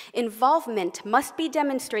 Involvement must be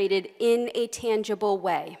demonstrated in a tangible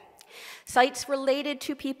way. Sites related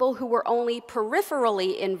to people who were only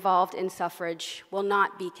peripherally involved in suffrage will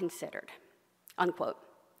not be considered, unquote.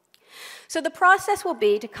 So the process will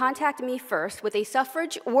be to contact me first with a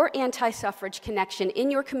suffrage or anti-suffrage connection in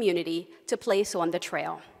your community to place on the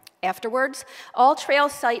trail. Afterwards, all trail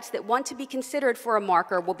sites that want to be considered for a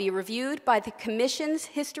marker will be reviewed by the Commission's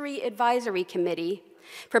History Advisory Committee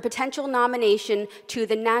for potential nomination to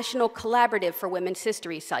the National Collaborative for Women's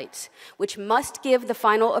History Sites, which must give the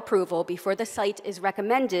final approval before the site is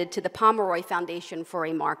recommended to the Pomeroy Foundation for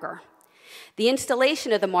a marker. The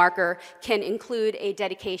installation of the marker can include a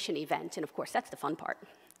dedication event, and of course, that's the fun part.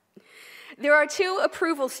 There are 2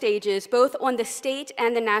 approval stages, both on the state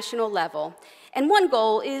and the national level, and one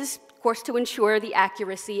goal is, of course, to ensure the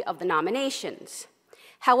accuracy of the nominations.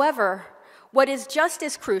 However, what is just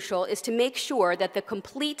as crucial is to make sure that the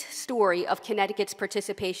complete story of Connecticut's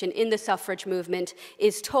participation in the suffrage movement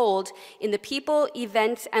is told in the people,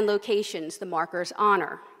 events, and locations the markers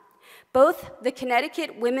honor. Both the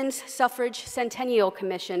Connecticut Women's Suffrage Centennial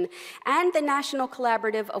Commission and the National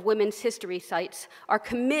Collaborative of Women's History Sites are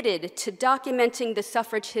committed to documenting the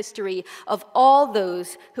suffrage history of all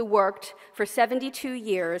those who worked for 72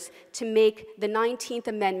 years to make the 19th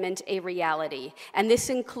Amendment a reality. And this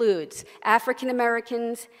includes African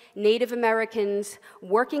Americans, Native Americans,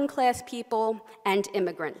 working class people, and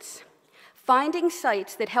immigrants. Finding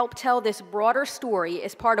sites that help tell this broader story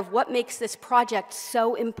is part of what makes this project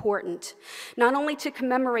so important, not only to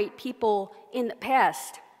commemorate people in the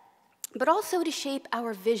past, but also to shape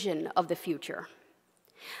our vision of the future.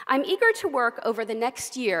 I'm eager to work over the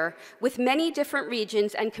next year with many different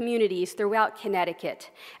regions and communities throughout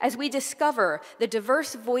Connecticut as we discover the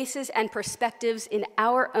diverse voices and perspectives in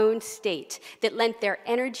our own state that lent their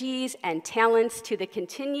energies and talents to the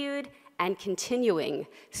continued and continuing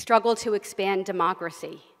struggle to expand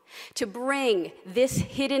democracy, to bring this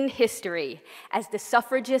hidden history, as the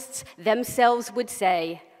suffragists themselves would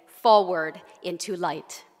say, forward into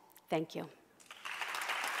light. Thank you.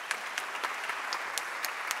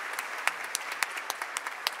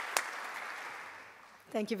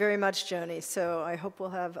 Thank you very much, Joni. So I hope we'll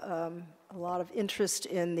have a lot of interest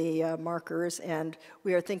in the markers, and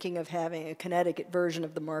we are thinking of having a Connecticut version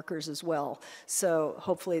of the markers as well. So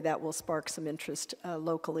hopefully that will spark some interest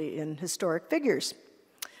locally in historic figures.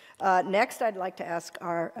 Next, I'd like to ask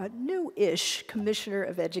our new-ish Commissioner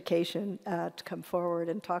of Education to come forward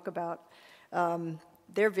and talk about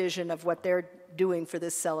their vision of what they're doing for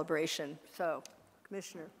this celebration. So,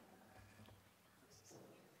 Commissioner.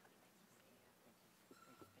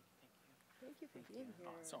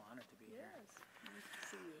 So honored to be here.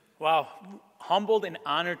 Wow, humbled and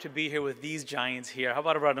honored to be here with these giants here. How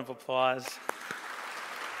about a round of applause?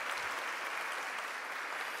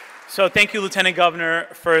 So thank you, Lieutenant Governor,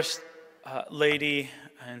 First Lady,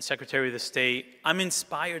 and Secretary of the State. I'm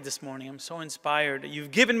inspired this morning. I'm so inspired.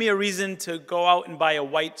 You've given me a reason to go out and buy a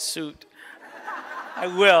white suit. I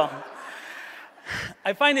will.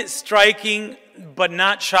 I find it striking, but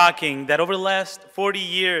not shocking, that over the last 40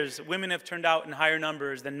 years, women have turned out in higher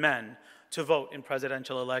numbers than men to vote in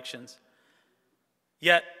presidential elections.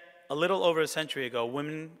 Yet, a little over a century ago,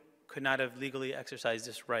 women could not have legally exercised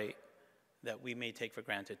this right that we may take for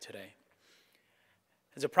granted today.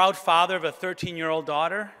 As a proud father of a 13-year-old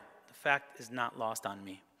daughter, the fact is not lost on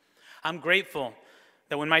me. I'm grateful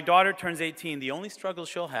that when my daughter turns 18, the only struggle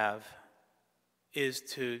she'll have is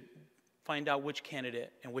to find out which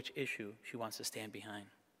candidate and which issue she wants to stand behind.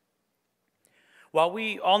 While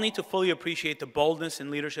we all need to fully appreciate the boldness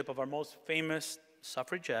and leadership of our most famous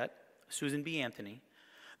suffragette, Susan B. Anthony,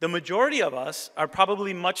 the majority of us are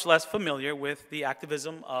probably much less familiar with the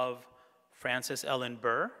activism of Frances Ellen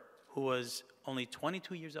Burr, who was only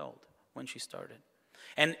 22 years old when she started,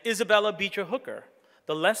 and Isabella Beecher Hooker,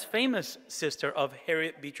 the less famous sister of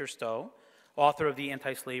Harriet Beecher Stowe, author of the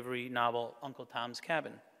anti-slavery novel Uncle Tom's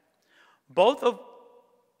Cabin, both of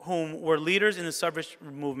whom were leaders in the suffrage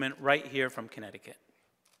movement right here from Connecticut.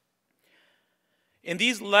 In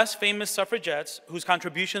these less famous suffragettes, whose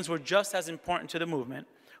contributions were just as important to the movement,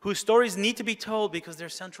 whose stories need to be told because they're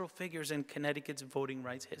central figures in Connecticut's voting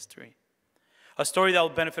rights history. A story that will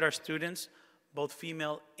benefit our students, both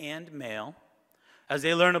female and male, as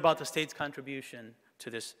they learn about the state's contribution to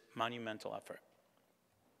this monumental effort.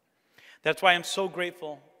 That's why I'm so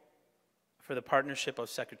grateful for the partnership of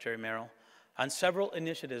Secretary Merrill on several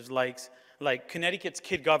initiatives like Connecticut's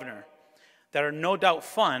Kid Governor that are no doubt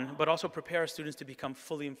fun, but also prepare our students to become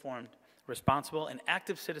fully informed, responsible, and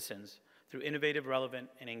active citizens through innovative, relevant,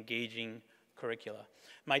 and engaging curricula.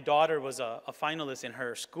 My daughter was a finalist in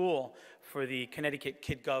her school for the Connecticut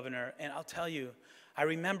Kid Governor, and I'll tell you, I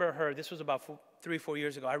remember her, this was about 3 or 4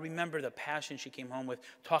 years ago, I remember the passion she came home with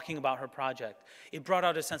talking about her project. It brought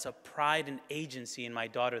out a sense of pride and agency in my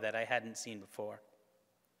daughter that I hadn't seen before.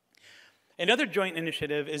 Another joint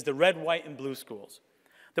initiative is the Red, White, and Blue Schools.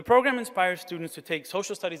 The program inspires students to take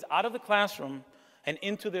social studies out of the classroom and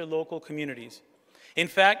into their local communities. In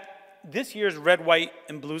fact, this year's Red, White,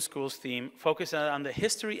 and Blue Schools theme focuses on the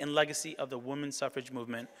history and legacy of the women's suffrage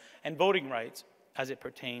movement and voting rights as it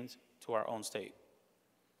pertains to our own state.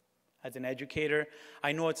 As an educator,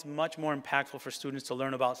 I know it's much more impactful for students to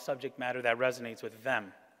learn about subject matter that resonates with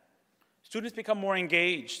them. Students become more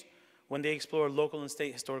engaged when they explore local and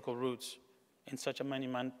state historical roots in such a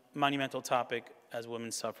monumental topic as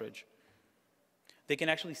women's suffrage. They can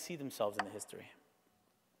actually see themselves in the history.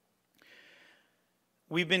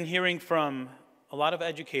 We've been hearing from a lot of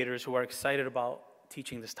educators who are excited about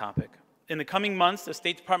teaching this topic. In the coming months, the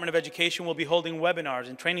State Department of Education will be holding webinars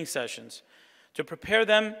and training sessions to prepare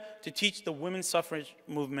them to teach the women's suffrage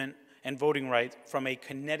movement and voting rights from a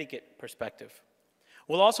Connecticut perspective.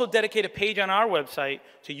 We'll also dedicate a page on our website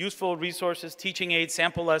to useful resources, teaching aids,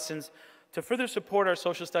 sample lessons, to further support our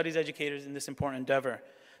social studies educators in this important endeavor,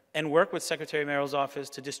 and work with Secretary Merrill's office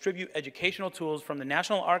to distribute educational tools from the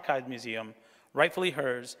National Archives Museum, Rightfully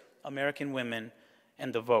Hers, American Women,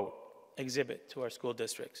 and The Vote exhibit to our school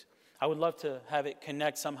districts. I would love to have it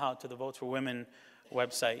connect somehow to the Votes for Women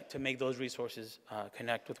website to make those resources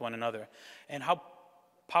connect with one another. And how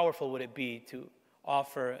powerful would it be to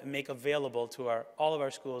offer and make available to all of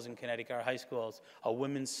our schools in Connecticut, our high schools, a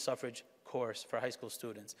women's suffrage course for high school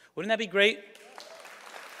students? Wouldn't that be great?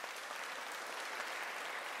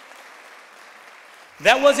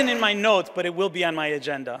 That wasn't in my notes, but it will be on my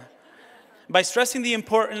agenda. By stressing the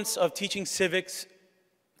importance of teaching civics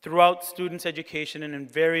throughout students' education and in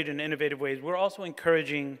varied and innovative ways, we're also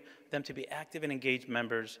encouraging them to be active and engaged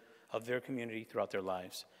members of their community throughout their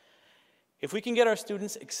lives. If we can get our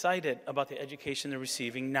students excited about the education they're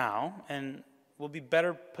receiving now, and we'll be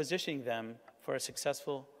better positioning them for a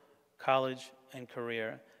successful college and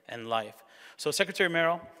career and life. So Secretary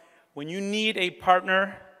Merrill, when you need a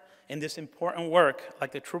partner in this important work,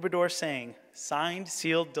 like the troubadour saying, signed,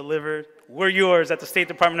 sealed, delivered, we're yours at the State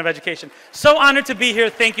Department of Education. So honored to be here.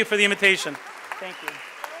 Thank you for the invitation. Thank you.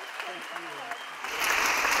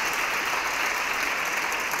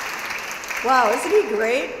 Wow, isn't he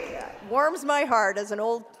great? Warms my heart as an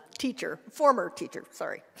old teacher, former teacher,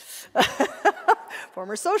 sorry.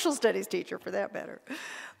 Former social studies teacher, for that matter.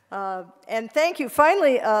 And thank you.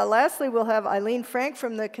 Finally, lastly, we'll have Eileen Frank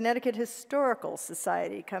from the Connecticut Historical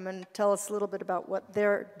Society come and tell us a little bit about what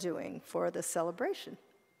they're doing for the celebration.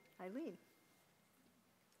 Eileen.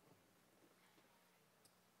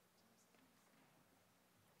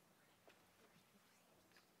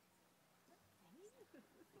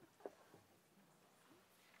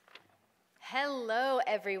 Hello,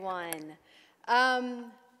 everyone.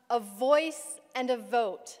 A voice and a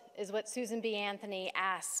vote is what Susan B. Anthony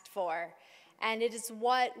asked for, and it is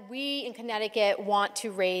what we in Connecticut want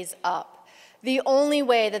to raise up. The only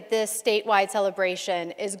way that this statewide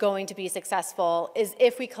celebration is going to be successful is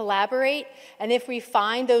if we collaborate and if we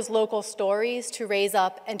find those local stories to raise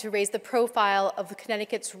up and to raise the profile of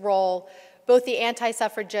Connecticut's role, both the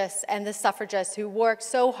anti-suffragists and the suffragists who worked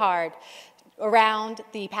so hard around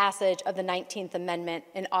the passage of the 19th Amendment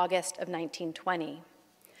in August of 1920.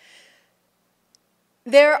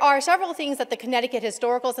 There are several things that the Connecticut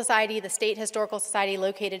Historical Society, the State Historical Society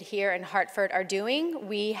located here in Hartford, are doing.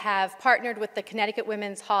 We have partnered with the Connecticut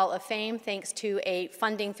Women's Hall of Fame, thanks to a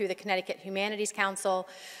funding through the Connecticut Humanities Council,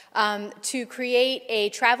 to create a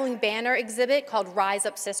traveling banner exhibit called Rise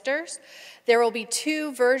Up Sisters. There will be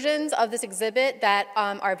 2 versions of this exhibit that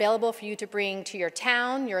are available for you to bring to your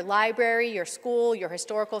town, your library, your school, your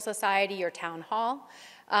historical society, your town hall.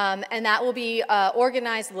 And that will be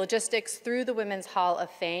organized logistics through the Women's Hall of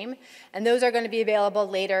Fame, and those are going to be available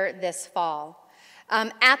later this fall.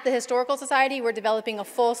 At the Historical Society, we're developing a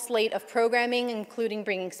full slate of programming, including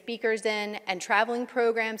bringing speakers in and traveling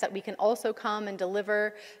programs that we can also come and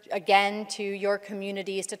deliver, again, to your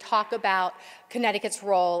communities to talk about Connecticut's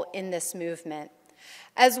role in this movement.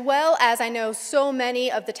 As well as I know so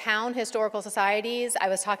many of the town historical societies, I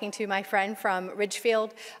was talking to my friend from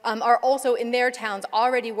Ridgefield, are also in their towns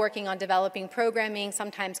already working on developing programming,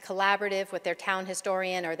 sometimes collaborative with their town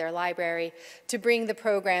historian or their library, to bring the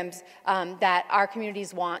programs that our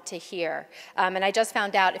communities want to hear. And I just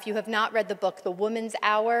found out, if you have not read the book The Woman's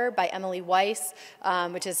Hour by Emily Weiss,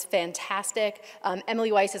 which is fantastic,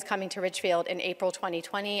 Emily Weiss is coming to Ridgefield in April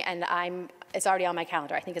 2020, and it's already on my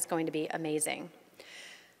calendar. I think it's going to be amazing.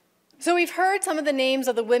 So we've heard some of the names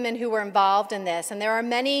of the women who were involved in this, and there are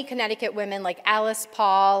many Connecticut women like Alice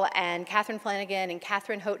Paul and Catherine Flanagan and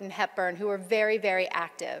Catherine Houghton Hepburn who were very, very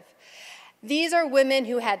active. These are women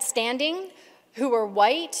who had standing, who were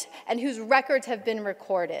white, and whose records have been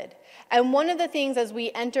recorded. And one of the things as we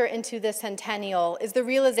enter into this centennial is the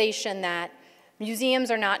realization that museums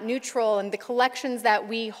are not neutral, and the collections that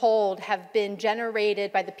we hold have been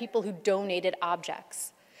generated by the people who donated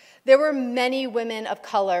objects. There were many women of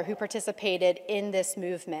color who participated in this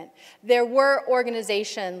movement. There were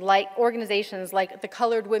organizations like the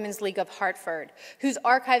Colored Women's League of Hartford, whose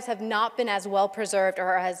archives have not been as well preserved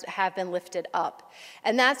or have been lifted up.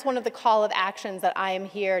 And that's one of the call of actions that I am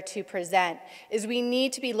here to present, is we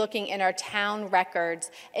need to be looking in our town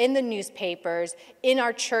records, in the newspapers, in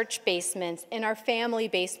our church basements, in our family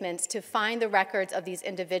basements, to find the records of these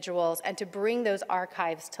individuals and to bring those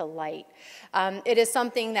archives to light. It is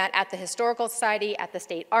something that at the Historical Society, at the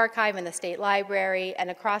State Archive and the State Library, and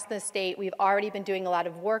across the state, we've already been doing a lot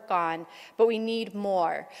of work on, but we need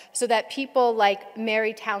more, so that people like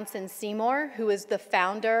Mary Townsend Seymour, who is the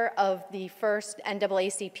founder of the first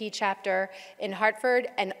NAACP chapter in Hartford,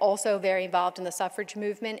 and also very involved in the suffrage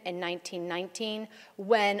movement in 1919,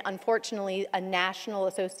 when, unfortunately, a national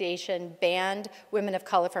association banned women of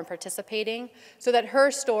color from participating, so that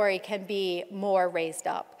her story can be more raised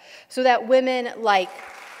up, so that women like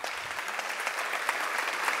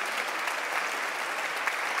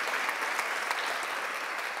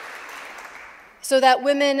so that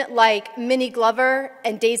women like Minnie Glover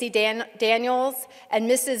and Daisy Daniels and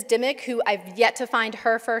Mrs. Dimmick, who I've yet to find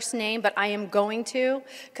her first name, but I am going to,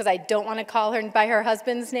 because I don't want to call her by her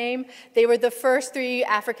husband's name, they were the first 3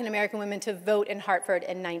 African-American women to vote in Hartford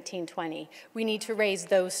in 1920. We need to raise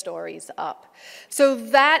those stories up. So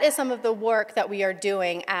that is some of the work that we are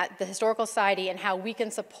doing at the Historical Society and how we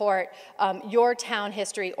can support your town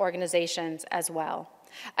history organizations as well.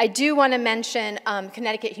 I do want to mention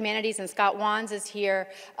Connecticut Humanities, and Scott Wands is here.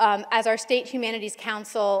 As our State Humanities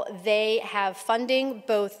Council, they have funding,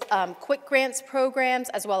 both quick grants programs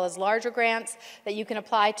as well as larger grants that you can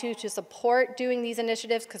apply to support doing these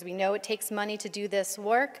initiatives, because we know it takes money to do this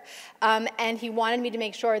work. And he wanted me to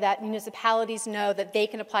make sure that municipalities know that they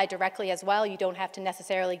can apply directly as well. You don't have to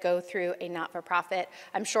necessarily go through a not-for-profit.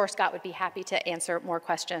 I'm sure Scott would be happy to answer more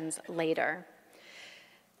questions later.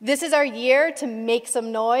 This is our year to make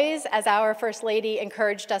some noise, as our First Lady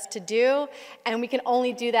encouraged us to do, and we can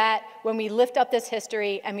only do that when we lift up this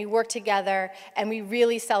history and we work together and we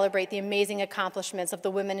really celebrate the amazing accomplishments of the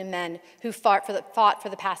women and men who fought for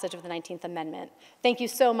the passage of the 19th Amendment. Thank you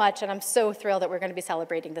so much, and I'm so thrilled that we're going to be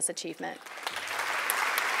celebrating this achievement.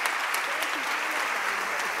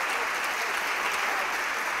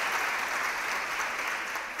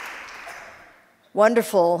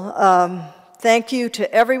 Wonderful. Thank you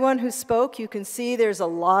to everyone who spoke. You can see there's a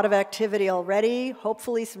lot of activity already,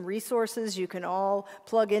 hopefully some resources you can all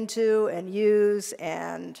plug into and use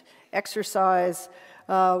and exercise.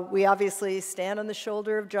 We obviously stand on the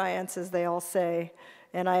shoulder of giants, as they all say,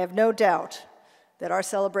 and I have no doubt that our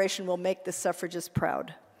celebration will make the suffragists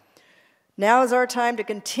proud. Now is our time to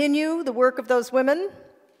continue the work of those women.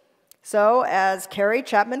 So, as Carrie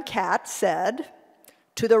Chapman Catt said,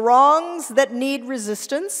 to the wrongs that need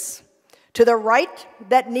resistance, to the right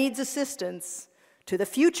that needs assistance, to the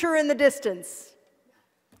future in the distance,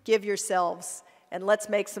 give yourselves, and let's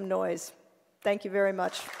make some noise. Thank you very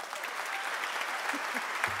much.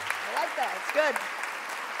 I like that, it's good.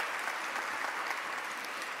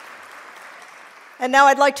 And now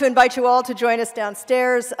I'd like to invite you all to join us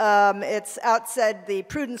downstairs. It's outside the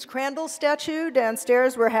Prudence Crandall statue.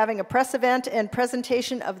 Downstairs, we're having a press event and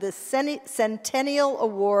presentation of the Centennial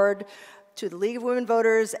Award to the League of Women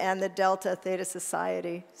Voters and the Delta Theta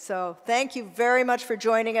Society. So thank you very much for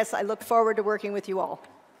joining us. I look forward to working with you all.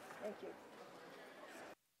 Thank you.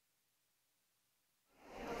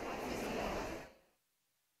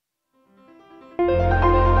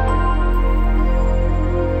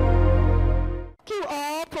 Thank you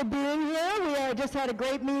all for being here. We just had a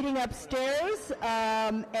great meeting upstairs,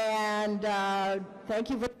 and thank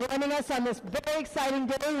you for joining us on this very exciting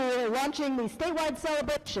day. We are launching the statewide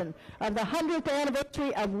celebration of the 100th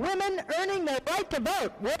anniversary of women earning their right to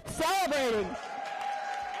vote. We're celebrating.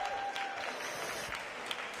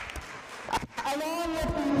 Along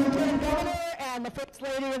with the Lieutenant Governor and the First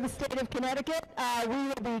Lady of the State of Connecticut, we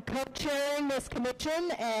will be co-chairing this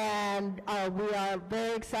commission, and we are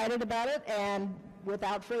very excited about it. And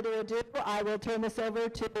without further ado, I will turn this over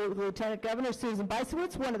to Lieutenant Governor Susan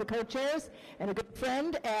Bysiewicz, one of the co-chairs and a good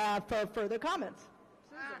friend, for further comments.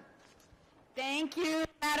 Susan. Thank you,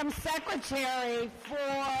 Madam Secretary,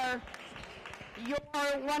 for your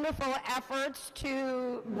wonderful efforts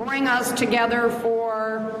to bring us together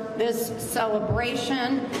for this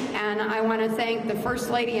celebration. And I want to thank the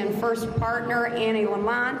First Lady and First Partner, Annie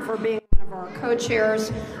Lamont, for being one of our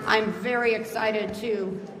co-chairs. I'm very excited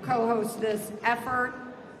to co-host this effort.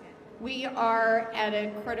 We are at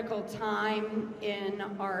a critical time in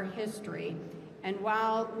our history. And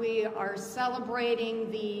while we are celebrating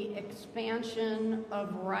the expansion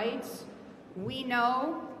of rights, we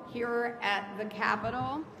know here at the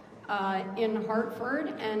Capitol in Hartford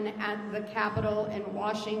and at the Capitol in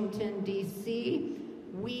Washington, D.C.,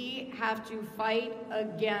 we have to fight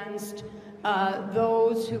against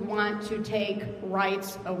those who want to take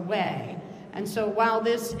rights away. And so while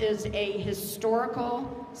this is a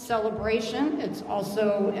historical celebration, it's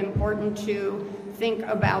also important to think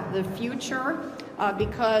about the future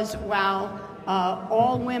because while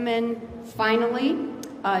all women finally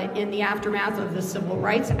in the aftermath of the Civil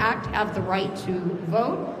Rights Act have the right to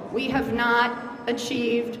vote, we have not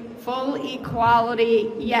achieved full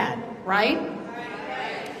equality yet, right?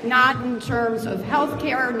 Not in terms of health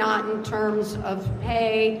care, not in terms of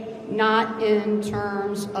pay, not in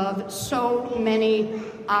terms of so many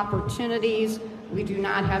opportunities. We do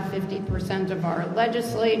not have 50% of our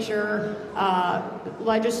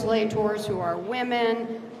legislators who are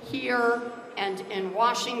women here and in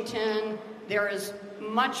Washington. There is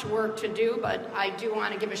much work to do, but I do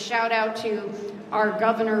want to give a shout out to our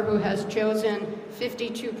governor who has chosen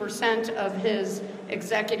 52% of his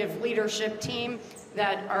executive leadership team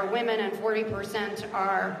that are women and 40%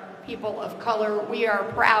 are people of color. We are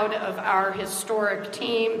proud of our historic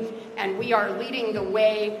team, and we are leading the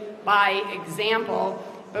way by example.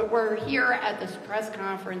 But we're here at this press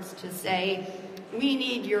conference to say we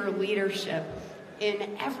need your leadership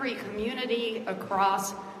in every community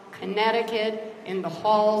across Connecticut, in the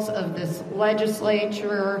halls of this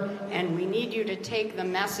legislature, and we need you to take the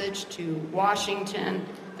message to Washington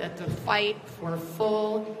that the fight for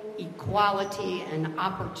full equality and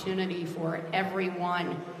opportunity for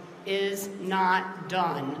everyone is not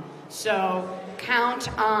done. So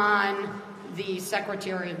count on the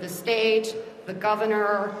Secretary of the State, the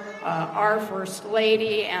Governor, our First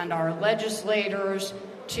Lady, and our legislators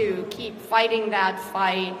to keep fighting that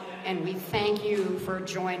fight, and we thank you for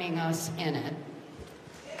joining us in it.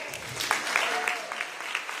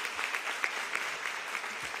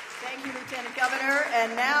 Thank you, Lieutenant Governor.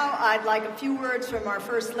 And now I'd like a few words from our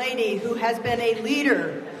First Lady, who has been a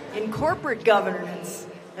leader in corporate governance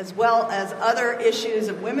as well as other issues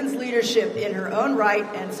of women's leadership in her own right,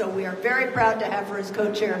 and so we are very proud to have her as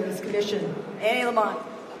co-chair of this commission. Annie Lamont.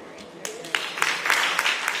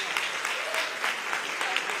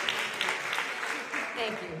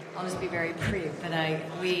 Thank you. I'll just be very brief, but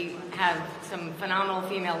we have some phenomenal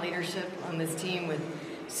female leadership on this team with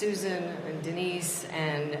Susan and Denise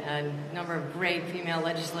and a number of great female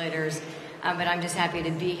legislators, but I'm just happy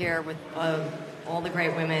to be here with all the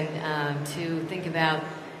great women to think about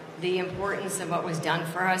the importance of what was done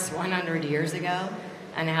for us 100 years ago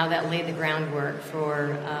and how that laid the groundwork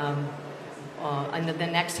for the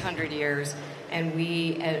next 100 years. And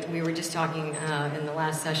we were just talking in the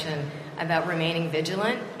last session about remaining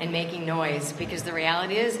vigilant and making noise, because the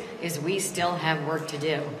reality is we still have work to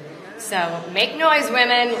do. So make noise,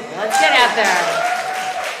 women. Let's get out there.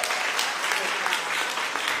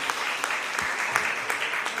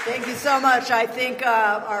 Thank you so much. I think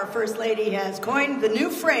our First Lady has coined the new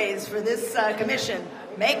phrase for this commission,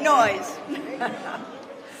 make noise.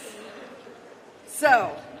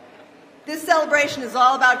 So, this celebration is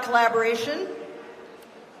all about collaboration,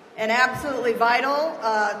 and absolutely vital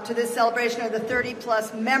to this celebration are the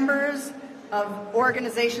 30-plus members of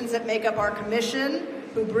organizations that make up our commission,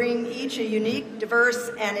 who bring each a unique, diverse,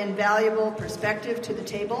 and invaluable perspective to the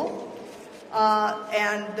table.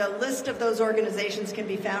 And the list of those organizations can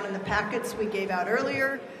be found in the packets we gave out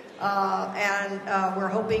earlier, and we're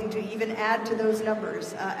hoping to even add to those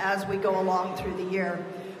numbers as we go along through the year.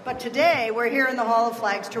 But today, we're here in the Hall of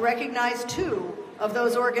Flags to recognize two of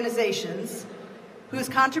those organizations whose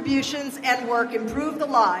contributions and work improve the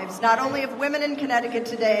lives not only of women in Connecticut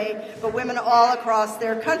today, but women all across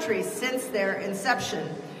their country since their inception.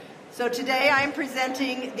 So today, I'm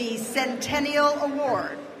presenting the Centennial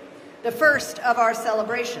Award, the first of our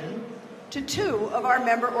celebration, to two of our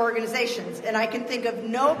member organizations. And I can think of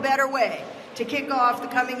no better way to kick off the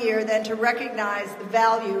coming year than to recognize the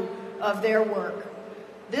value of their work.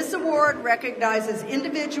 This award recognizes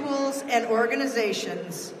individuals and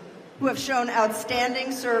organizations who have shown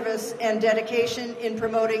outstanding service and dedication in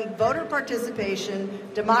promoting voter participation,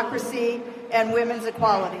 democracy, and women's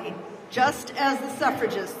equality, just as the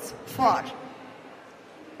suffragists fought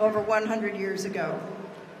over 100 years ago.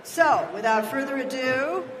 So, without further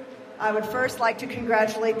ado, I would first like to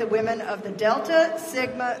congratulate the women of the Delta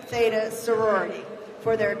Sigma Theta sorority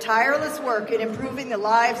for their tireless work in improving the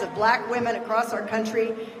lives of Black women across our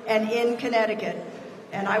country and in Connecticut.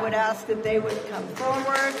 And I would ask that they would come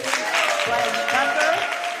forward. Blanche Tucker.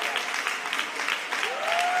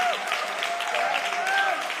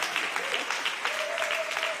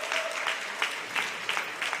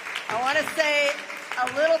 I want to say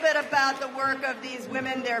a little bit about the work of these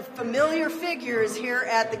women. They're familiar figures here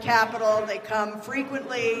at the Capitol. They come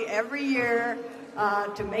frequently every year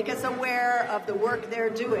to make us aware of the work they're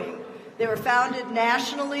doing. They were founded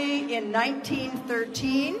nationally in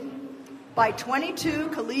 1913 by 22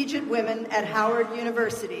 collegiate women at Howard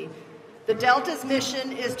University. The Delta's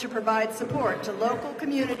mission is to provide support to local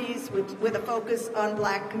communities with a focus on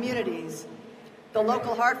Black communities. The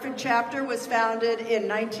local Hartford chapter was founded in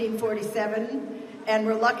 1947, and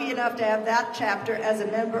we're lucky enough to have that chapter as a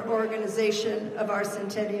member organization of our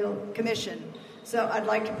Centennial Commission. So I'd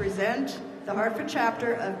like to present the Hartford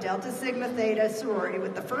chapter of Delta Sigma Theta sorority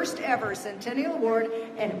with the first ever Centennial Award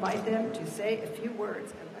and invite them to say a few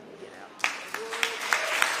words. And let me get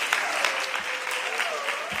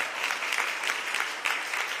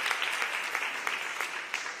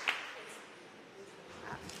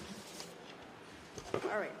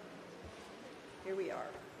out. All right, here we are.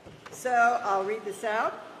 So I'll read this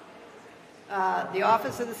out. The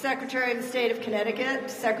Office of the Secretary of the State of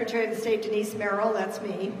Connecticut, Secretary of the State Denise Merrill, that's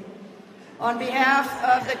me. On behalf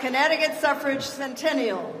of the Connecticut Suffrage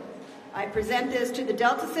Centennial, I present this to the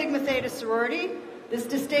Delta Sigma Theta sorority. This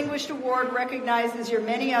distinguished award recognizes your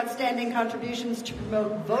many outstanding contributions to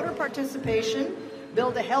promote voter participation,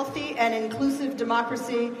 build a healthy and inclusive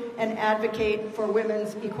democracy, and advocate for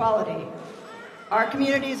women's equality. Our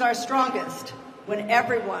communities are strongest when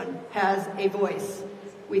everyone has a voice.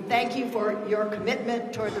 We thank you for your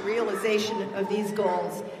commitment toward the realization of these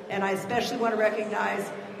goals, and I especially want to recognize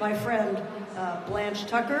my friend Blanche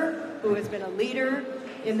Tucker, who has been a leader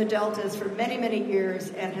in the Deltas for many, many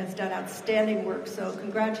years and has done outstanding work. So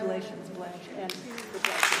congratulations, Blanche, and the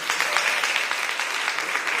Deltas.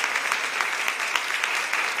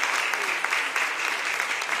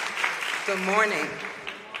 Good morning.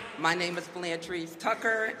 My name is Blanche Reeves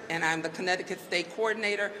Tucker, and I'm the Connecticut State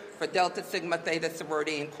Coordinator for Delta Sigma Theta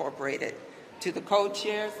Sorority Incorporated. To the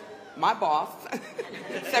co-chairs, my boss,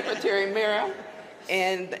 Secretary Merrill,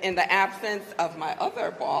 and in the absence of my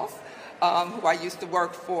other boss, who I used to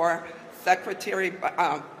work for,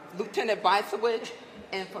 Lieutenant Bysiewicz,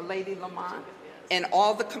 and for Lady Lamont, and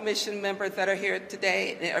all the commission members that are here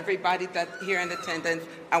today, and everybody that's here in attendance,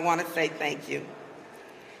 I want to say thank you.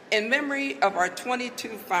 In memory of our 22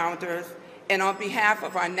 founders, and on behalf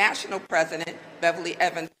of our national president, Beverly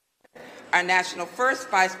Evans, our national first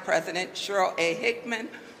vice president, Cheryl A. Hickman,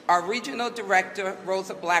 our regional director,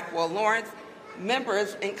 Rosa Blackwell Lawrence,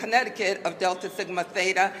 members in Connecticut of Delta Sigma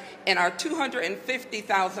Theta, and our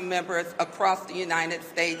 250,000 members across the United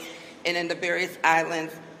States and in the various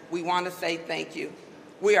islands, we want to say thank you.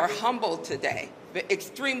 We are humbled today,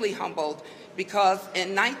 extremely humbled, because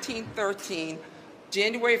in 1913,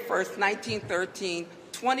 January 1st, 1913,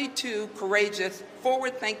 22 courageous,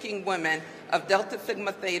 forward-thinking women of Delta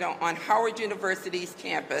Sigma Theta on Howard University's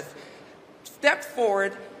campus stepped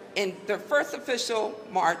forward, and their first official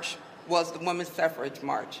march was the Women's Suffrage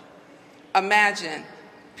March. Imagine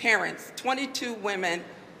parents, 22 women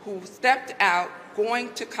who stepped out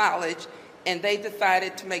going to college, and they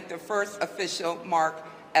decided to make their first official mark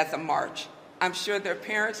as a march. I'm sure their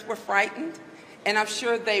parents were frightened, and I'm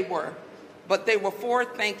sure they were. But they were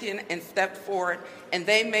forward-thinking and stepped forward, and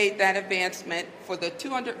they made that advancement for the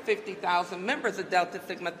 250,000 members of Delta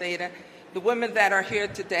Sigma Theta, the women that are here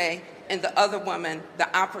today, and the other women,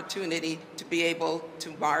 the opportunity to be able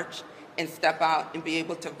to march and step out and be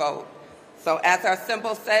able to vote. So as our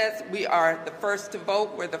symbol says, we are the first to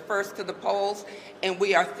vote, we're the first to the polls, and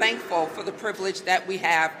we are thankful for the privilege that we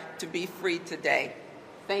have to be free today.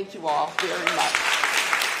 Thank you all very much.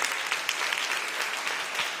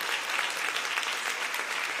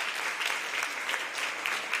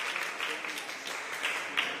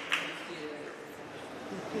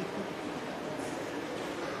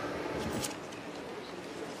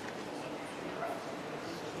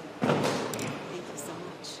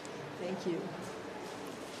 Thank you.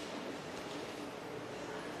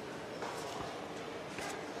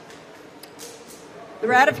 The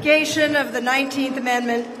ratification of the 19th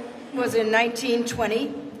Amendment was in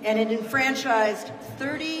 1920, and it enfranchised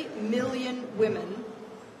 30 million women,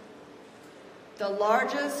 the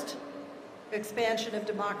largest expansion of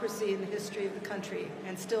democracy in the history of the country,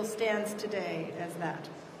 and still stands today as that.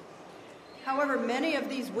 However, many of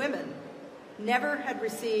these women never had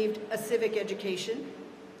received a civic education,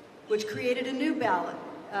 which created a new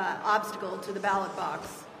obstacle to the ballot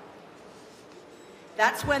box.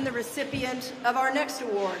 That's when the recipient of our next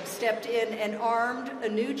award stepped in and armed a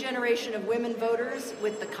new generation of women voters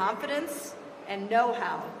with the confidence and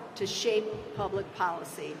know-how to shape public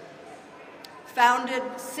policy. Founded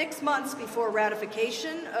 6 months before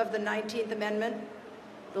ratification of the 19th Amendment,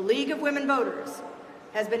 the League of Women Voters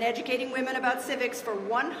has been educating women about civics for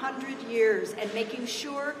 100 years and making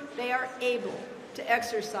sure they are able to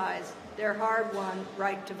exercise their hard-won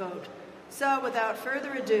right to vote. So, without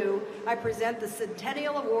further ado, I present the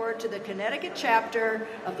Centennial Award to the Connecticut chapter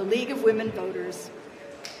of the League of Women Voters.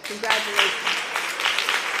 Congratulations.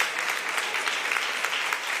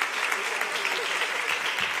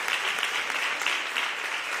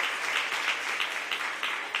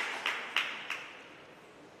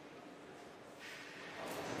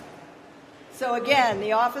 So again,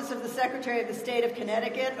 the Office of the Secretary of the State of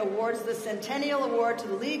Connecticut awards the Centennial Award to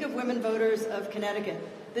the League of Women Voters of Connecticut.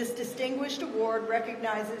 This distinguished award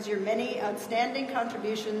recognizes your many outstanding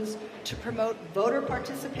contributions to promote voter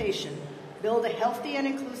participation, build a healthy and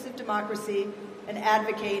inclusive democracy, and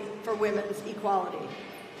advocate for women's equality.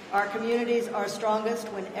 Our communities are strongest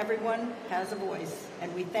when everyone has a voice,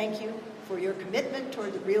 and we thank you for your commitment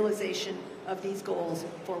toward the realization of of these goals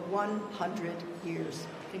for 100 years.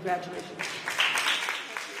 Congratulations.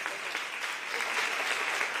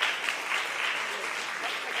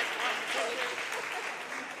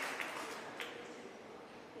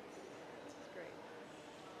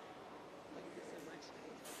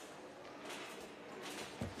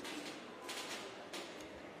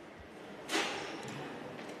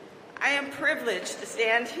 I am privileged to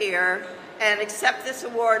stand here and accept this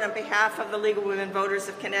award on behalf of the League of Women Voters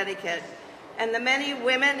of Connecticut and the many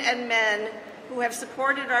women and men who have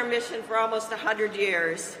supported our mission for almost 100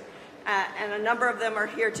 years. And a number of them are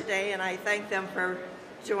here today, and I thank them for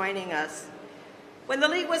joining us. When the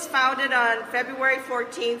League was founded on February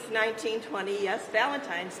 14th, 1920, yes,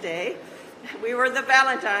 Valentine's Day, we were the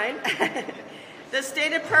Valentine, the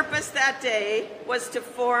stated purpose that day was to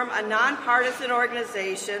form a nonpartisan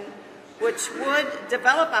organization which would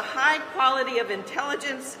develop a high quality of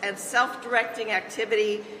intelligence and self-directing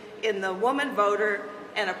activity in the woman voter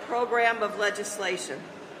and a program of legislation.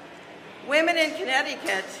 Women in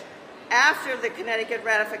Connecticut, after the Connecticut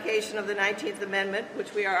ratification of the 19th Amendment,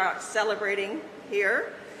 which we are celebrating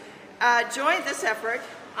here, joined this effort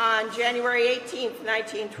on January 18th,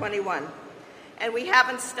 1921, and we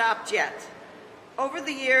haven't stopped yet. Over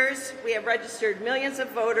the years, we have registered millions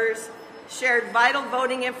of voters, shared vital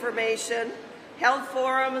voting information, held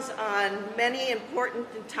forums on many important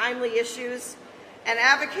and timely issues, and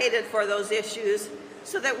advocated for those issues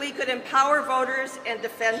so that we could empower voters and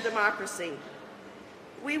defend democracy.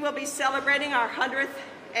 We will be celebrating our 100th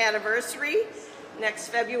anniversary next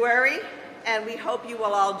February, and we hope you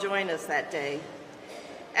will all join us that day.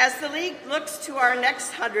 As the League looks to our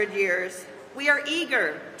next 100 years, we are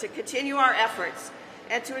eager to continue our efforts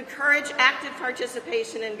and to encourage active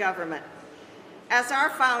participation in government. As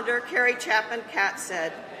our founder, Carrie Chapman Catt,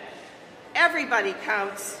 said, everybody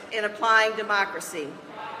counts in applying democracy,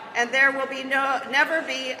 and there will never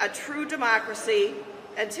be a true democracy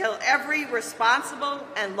until every responsible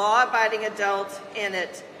and law-abiding adult in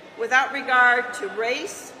it, without regard to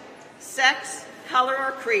race, sex, color,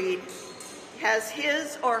 or creed, has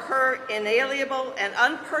his or her inalienable and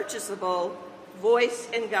unpurchasable voice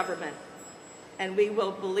in government. And we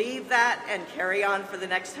will believe that and carry on for the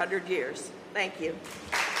next 100 years. Thank you.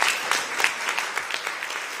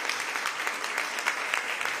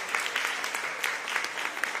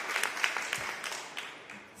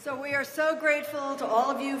 So we are so grateful to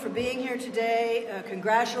all of you for being here today.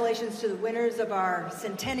 Congratulations to the winners of our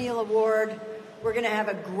Centennial Award. We're going to have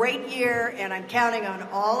a great year, and I'm counting on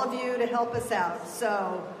all of you to help us out.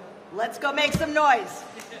 So let's go make some noise.